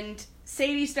 and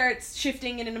Sadie starts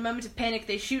shifting, and in a moment of panic,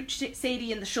 they shoot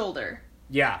Sadie in the shoulder.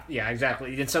 Yeah,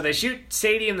 exactly. And so they shoot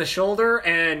Sadie in the shoulder,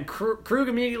 and Krug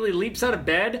immediately leaps out of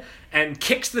bed and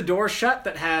kicks the door shut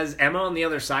that has Emma on the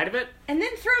other side of it. And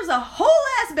then throws a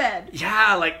whole-ass bed.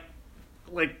 Yeah, like...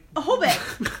 A whole bed.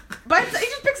 But he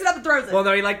just picks it up and throws it. Well,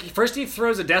 no, first he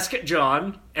throws a desk at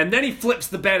John, and then he flips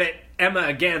the bed at Emma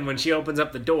again when she opens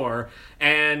up the door,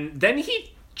 and then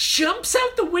he jumps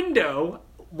out the window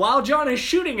while John is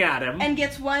shooting at him. And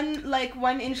gets one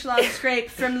inch long scrape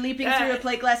from leaping through a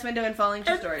plate glass window and falling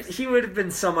 2 stories. He would have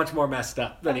been so much more messed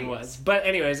up than he was. But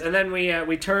anyways, and then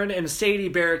we turn and Sadie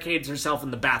barricades herself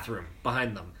in the bathroom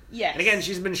behind them. Yes. And again,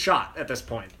 she's been shot at this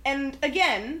point. And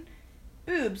again,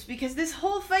 boobs, because this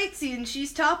whole fight scene,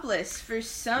 she's topless for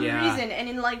some reason, and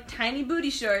in, tiny booty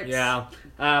shorts. Yeah.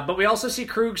 But we also see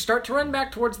Krug start to run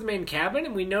back towards the main cabin,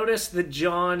 and we notice that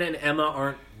John and Emma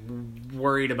aren't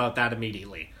worried about that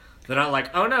immediately. They're not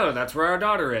like, oh no, that's where our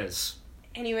daughter is.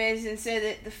 Anyways, and so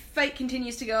the fight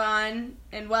continues to go on,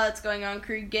 and while it's going on,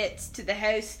 Krug gets to the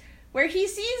house where he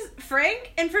sees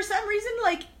Frank, and for some reason,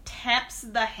 taps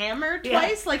the hammer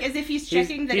twice, as if he's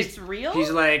checking that it's real.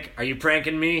 He's like, are you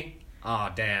pranking me? Aw,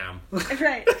 damn.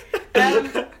 Right.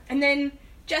 And then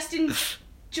Justin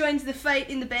joins the fight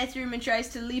in the bathroom and tries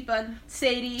to leap on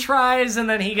Sadie. Tries, and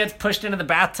then he gets pushed into the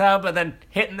bathtub and then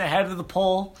hit in the head with the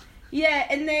pole. Yeah,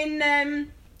 and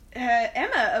then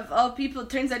Emma, of all people,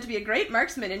 turns out to be a great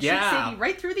marksman and shoots Sadie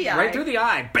right through the eye. Right through the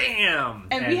eye. Bam!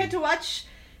 And we had to watch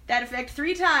that effect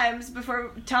 3 times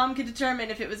before Tom could determine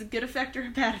if it was a good effect or a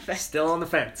bad effect. Still on the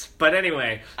fence. But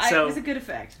anyway, it was a good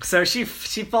effect. So she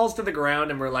falls to the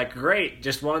ground and we're like, great,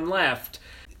 just one left.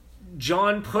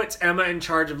 John puts Emma in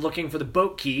charge of looking for the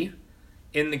boat key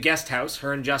in the guest house,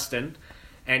 her and Justin,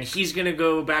 and he's going to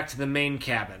go back to the main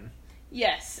cabin.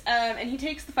 Yes, and he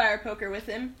takes the fire poker with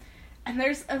him. And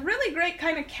there's a really great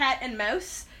kind of cat and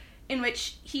mouse in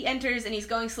which he enters and he's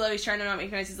going slow, he's trying to not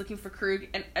make noise, he's looking for Krug,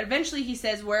 and eventually he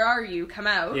says, where are you? Come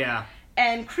out. Yeah.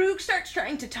 And Krug starts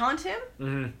trying to taunt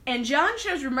him, and John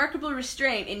shows remarkable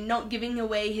restraint in not giving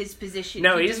away his position.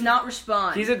 No, he does not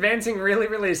respond. He's advancing really,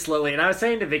 really slowly, and I was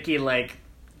saying to Vicky,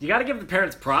 you gotta give the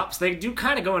parents props. They do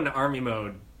kind of go into army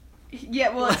mode. Yeah,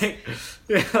 well,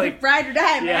 it's ride or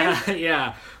die, man.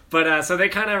 Yeah. But, so they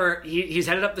kind of he's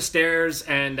headed up the stairs,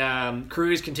 and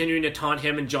Krug is continuing to taunt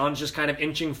him, and John's just kind of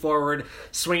inching forward,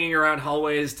 swinging around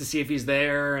hallways to see if he's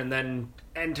there, and then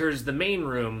enters the main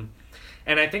room.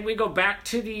 And I think we go back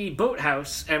to the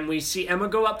boathouse, and we see Emma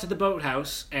go up to the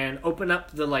boathouse and open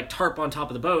up the, tarp on top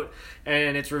of the boat,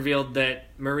 and it's revealed that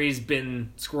Marie's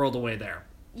been squirreled away there.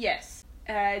 Yes.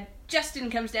 Justin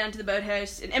comes down to the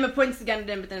boathouse, and Emma points the gun at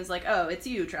him, but then it's like, oh, it's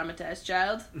you, traumatized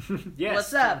child. Yes,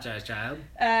 what's up? Traumatized child.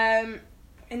 And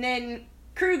then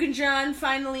Krug and John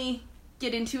finally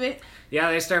get into it.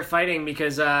 Yeah, they start fighting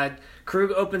because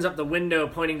Krug opens up the window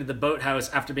pointing to the boathouse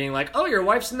after being like, oh, your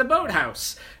wife's in the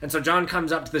boathouse. And so John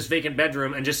comes up to this vacant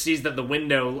bedroom and just sees that the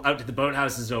window out to the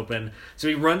boathouse is open. So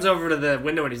he runs over to the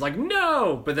window and he's like,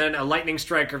 no! But then a lightning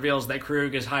strike reveals that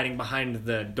Krug is hiding behind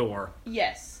the door.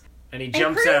 Yes. And he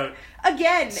jumps out.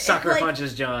 Again. Sucker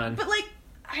punches John. But,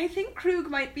 I think Krug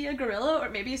might be a gorilla or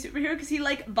maybe a superhero because he,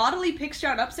 bodily picks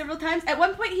John up several times. At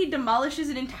one point, he demolishes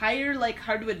an entire,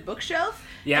 hardwood bookshelf.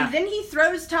 Yeah. And then he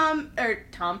throws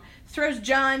throws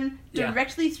John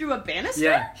directly through a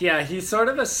banister. Yeah, he's sort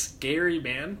of a scary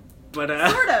man. But,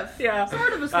 sort of. Yeah.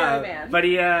 Sort of a scary man.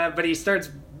 But he starts...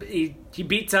 He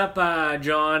beats up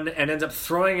John and ends up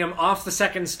throwing him off the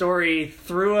second story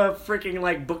through a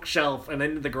freaking bookshelf and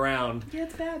into the ground. Yeah,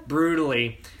 it's bad.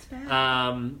 Brutally. It's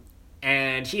bad.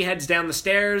 And he heads down the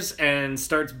stairs and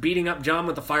starts beating up John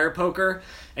with the fire poker.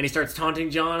 And he starts taunting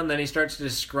John, and then he starts to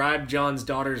describe John's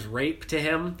daughter's rape to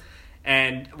him.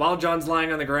 And while John's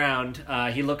lying on the ground,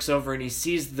 he looks over and he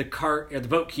sees the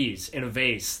boat keys in a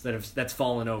vase that's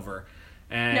fallen over.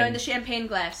 And no, in the champagne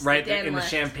glass. Right, in the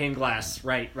champagne glass.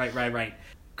 Right.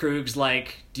 Krug's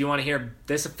like, do you want to hear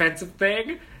this offensive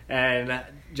thing? And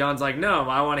John's like, no,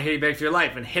 I want to hear you beg for your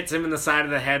life, and hits him in the side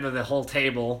of the head with a whole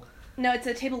table. No, it's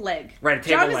a table leg. Right, a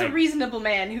table leg. John is a reasonable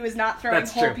man who is not throwing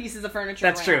whole pieces of furniture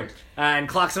That's around. true. And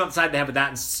clocks him upside the head with that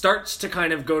and starts to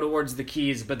kind of go towards the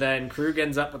keys, but then Krug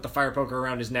ends up with the fire poker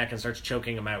around his neck and starts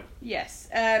choking him out. Yes.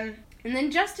 And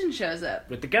then Justin shows up.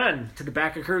 With the gun to the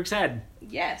back of Krug's head.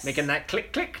 Yes. Making that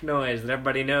click-click noise that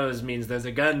everybody knows means there's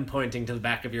a gun pointing to the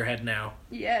back of your head now.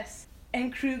 Yes.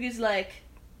 And Krug is like,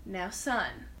 now son,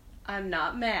 I'm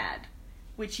not mad.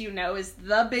 Which you know is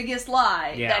the biggest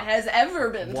lie that has ever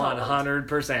been told.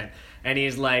 100%. And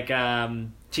he's like,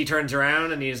 she turns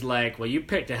around and he's like, well, you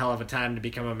picked a hell of a time to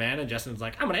become a man. And Justin's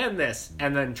like, I'm going to end this.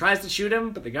 And then tries to shoot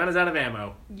him, but the gun is out of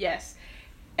ammo. Yes.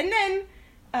 And then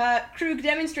Krug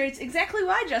demonstrates exactly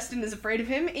why Justin is afraid of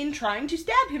him in trying to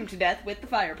stab him to death with the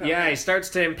fire poker. Yeah, he starts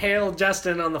to impale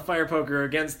Justin on the fire poker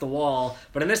against the wall.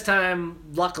 But in this time,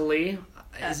 luckily...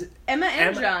 Emma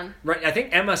and John. Right, I think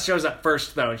Emma shows up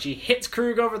first, though, and she hits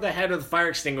Krug over the head with the fire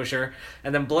extinguisher,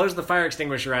 and then blows the fire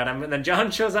extinguisher at him, and then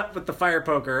John shows up with the fire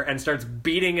poker and starts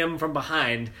beating him from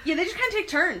behind. Yeah, they just kind of take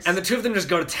turns. And the two of them just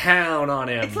go to town on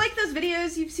him. It's like those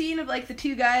videos you've seen of, like, the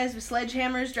two guys with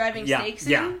sledgehammers driving stakes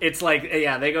in. Yeah, it's like,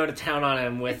 they go to town on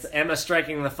him with Emma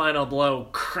striking the final blow,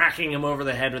 cracking him over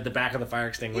the head with the back of the fire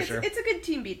extinguisher. It's a good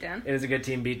team beatdown. It is a good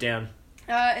team beatdown.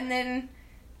 And then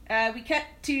we cut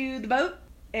to the boat,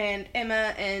 and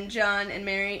Emma and John and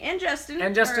Mary and Justin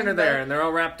are there, and they're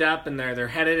all wrapped up, and they're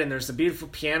headed, and there's the beautiful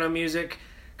piano music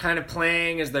kind of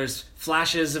playing as there's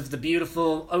flashes of the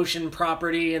beautiful ocean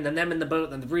property, and then them in the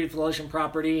boat, and the beautiful ocean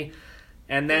property,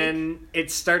 and then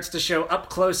it starts to show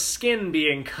up-close skin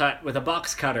being cut with a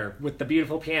box cutter, with the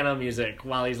beautiful piano music,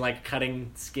 while he's, like,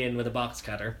 cutting skin with a box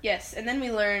cutter. Yes, and then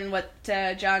we learn what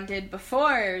John did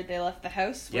before they left the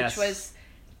house, which was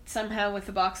somehow with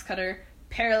the box cutter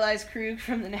paralyze Krug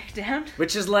from the neck down.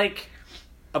 Which is, like,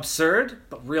 absurd,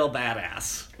 but real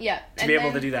badass. Yeah. To be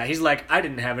able to do that. He's like, I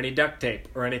didn't have any duct tape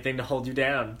or anything to hold you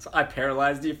down, so I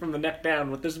paralyzed you from the neck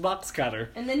down with this box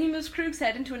cutter. And then he moves Krug's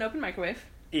head into an open microwave.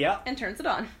 Yeah. And turns it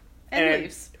on. And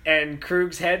leaves. And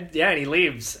Krug's head, and he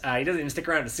leaves. He doesn't even stick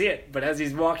around to see it, but as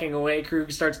he's walking away, Krug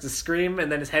starts to scream,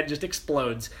 and then his head just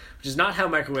explodes, which is not how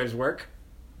microwaves work,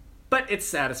 but it's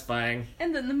satisfying.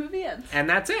 And then the movie ends. And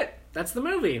that's it. That's the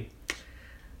movie.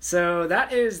 So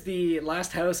that is the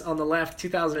Last House on the Left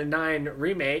 2009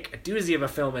 remake. A doozy of a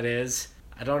film it is.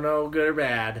 I don't know, good or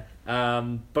bad.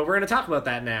 But we're going to talk about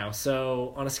that now.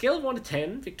 So on a scale of 1 to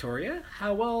 10, Victoria,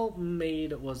 how well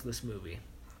made was this movie?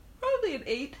 Probably an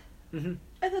 8. Mm-hmm.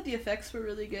 I thought the effects were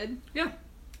really good. Yeah.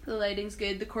 The lighting's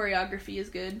good. The choreography is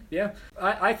good. Yeah.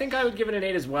 I think I would give it an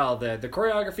 8 as well. The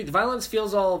choreography, the violence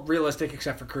feels all realistic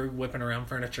except for Krug whipping around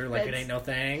furniture like it ain't no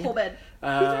thing. Whole bed. He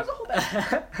throws a whole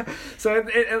bed. So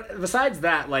besides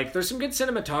that, like, there's some good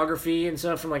cinematography and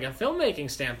stuff from, like, a filmmaking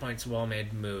standpoint. It's a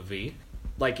well-made movie.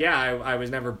 Like, yeah, I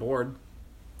was never bored.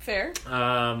 Fair.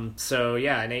 So,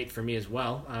 yeah, an 8 for me as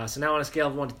well. So now on a scale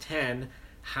of 1 to 10,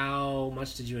 how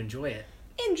much did you enjoy it?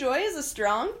 Enjoy is a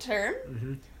strong term.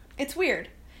 Mm-hmm. It's weird.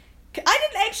 I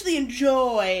didn't actually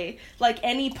enjoy, like,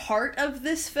 any part of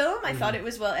this film. I thought it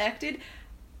was well acted.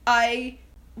 I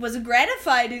was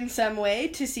gratified in some way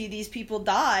to see these people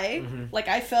die. Mm-hmm. Like,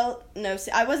 I felt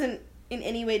I wasn't in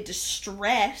any way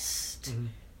distressed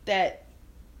that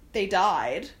they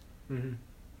died. Mm-hmm.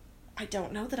 I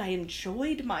don't know that I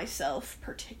enjoyed myself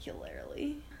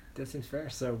particularly. That seems fair.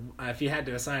 So if you had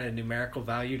to assign a numerical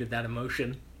value to that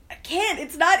emotion... I can't.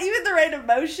 It's not even the right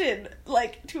emotion,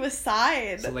 like, to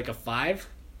assign. So, like, a 5?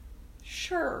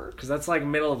 Sure. Because that's, like,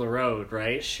 middle of the road,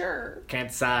 right? Sure. Can't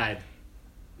decide.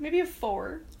 Maybe a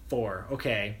 4. 4.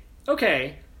 Okay. But,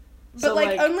 So,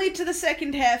 like, only to the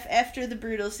second half after the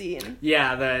brutal scene.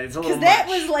 Yeah, it's a little much. Because that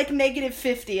was, like, negative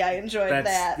 50. I enjoyed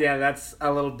that. Yeah, that's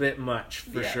a little bit much,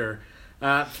 for sure.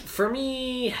 For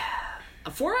me... A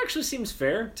 4 actually seems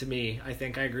fair to me. I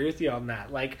think I agree with you on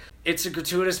that. Like, it's a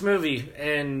gratuitous movie,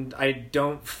 and I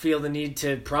don't feel the need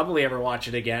to probably ever watch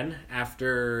it again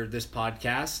after this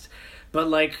podcast. But,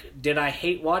 like, did I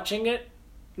hate watching it?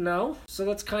 No. So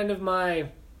that's kind of my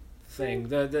thing.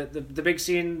 The big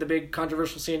scene, the big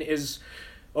controversial scene is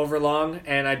overlong,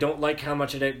 and I don't like how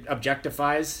much it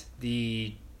objectifies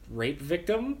the rape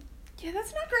victim. Yeah,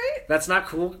 that's not great. That's not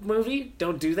cool, movie.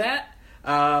 Don't do that.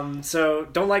 So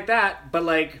don't like that, but,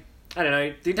 like, I don't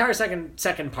know, the entire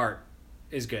second part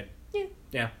is good.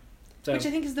 Yeah. So, which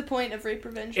I think is the point of rape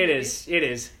revenge it movies.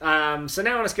 is. So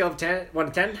now on a scale of 1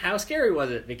 to 10, how scary was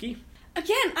it, Vicky?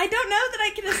 Again, I don't know that I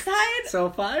can decide. So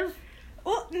 5?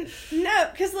 Well, no,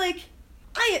 because, like,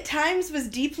 I at times was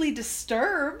deeply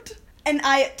disturbed, and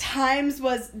I at times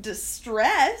was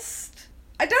distressed.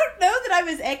 I don't know that I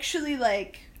was actually,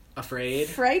 like... Afraid?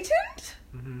 Frightened?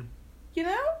 Mm-hmm. You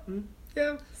know? Mm-hmm.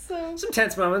 Yeah. So... Some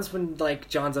tense moments when, like,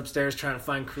 John's upstairs trying to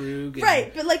find Krug. And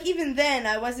right, but, like, even then,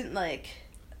 I wasn't, like,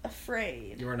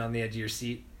 afraid. you weren't on the edge of your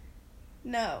seat.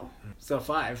 No. So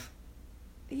 5.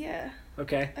 Yeah,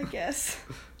 Okay. I guess.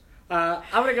 I'm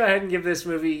going to go ahead and give this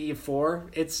movie a 4.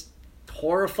 It's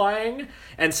horrifying,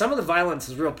 and some of the violence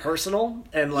is real personal,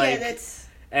 and, like... Yeah, that's...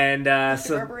 And, the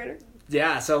so... carburetor.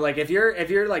 Yeah, so, like, if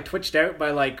you're like, twitched out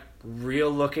by, like,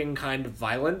 real-looking kind of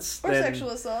violence... Or then, sexual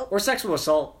assault. Or sexual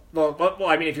assault. Well,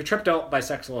 I mean, if you're tripped out by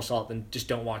sexual assault, then just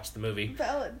don't watch the movie.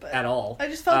 Valid, but... At all. I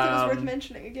just felt it was worth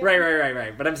mentioning again.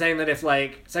 Right. But I'm saying that if,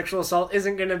 like, sexual assault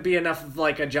isn't going to be enough of,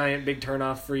 like, a giant big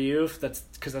turnoff for you,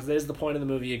 because that is the point of the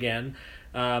movie again,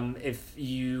 if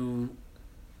you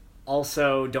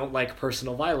also don't like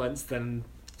personal violence, then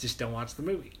just don't watch the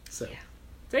movie. So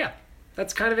yeah.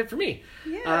 That's kind of it for me.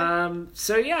 Yeah.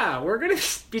 So yeah, we're going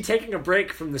to be taking a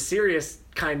break from the serious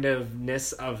kind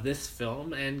of-ness of this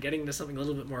film and getting to something a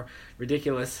little bit more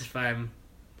ridiculous, if I'm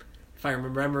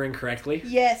remembering correctly.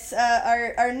 Yes,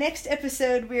 our next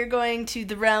episode we're going to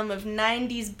the realm of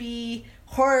 90s B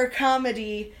horror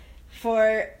comedy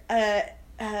for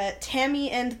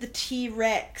Tammy and the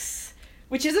T-Rex,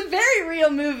 which is a very real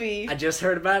movie. I just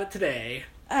heard about it today.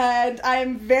 And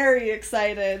I'm very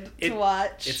excited to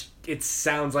watch. It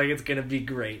sounds like it's going to be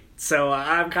great. So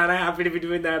I'm kind of happy to be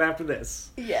doing that after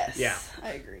this. Yes. Yeah.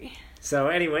 I agree. So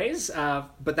anyways,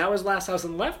 but that was Last House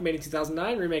on the Left, made in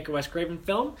 2009, remake of Wes Craven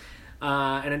film.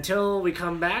 And until we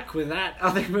come back with that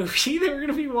other movie that we're going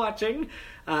to be watching,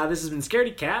 this has been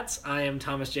Scaredy Cats. I am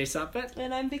Thomas J. Sotvet.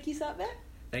 And I'm Vicky Sotvet.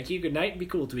 Thank you, good night, and be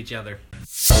cool to each other.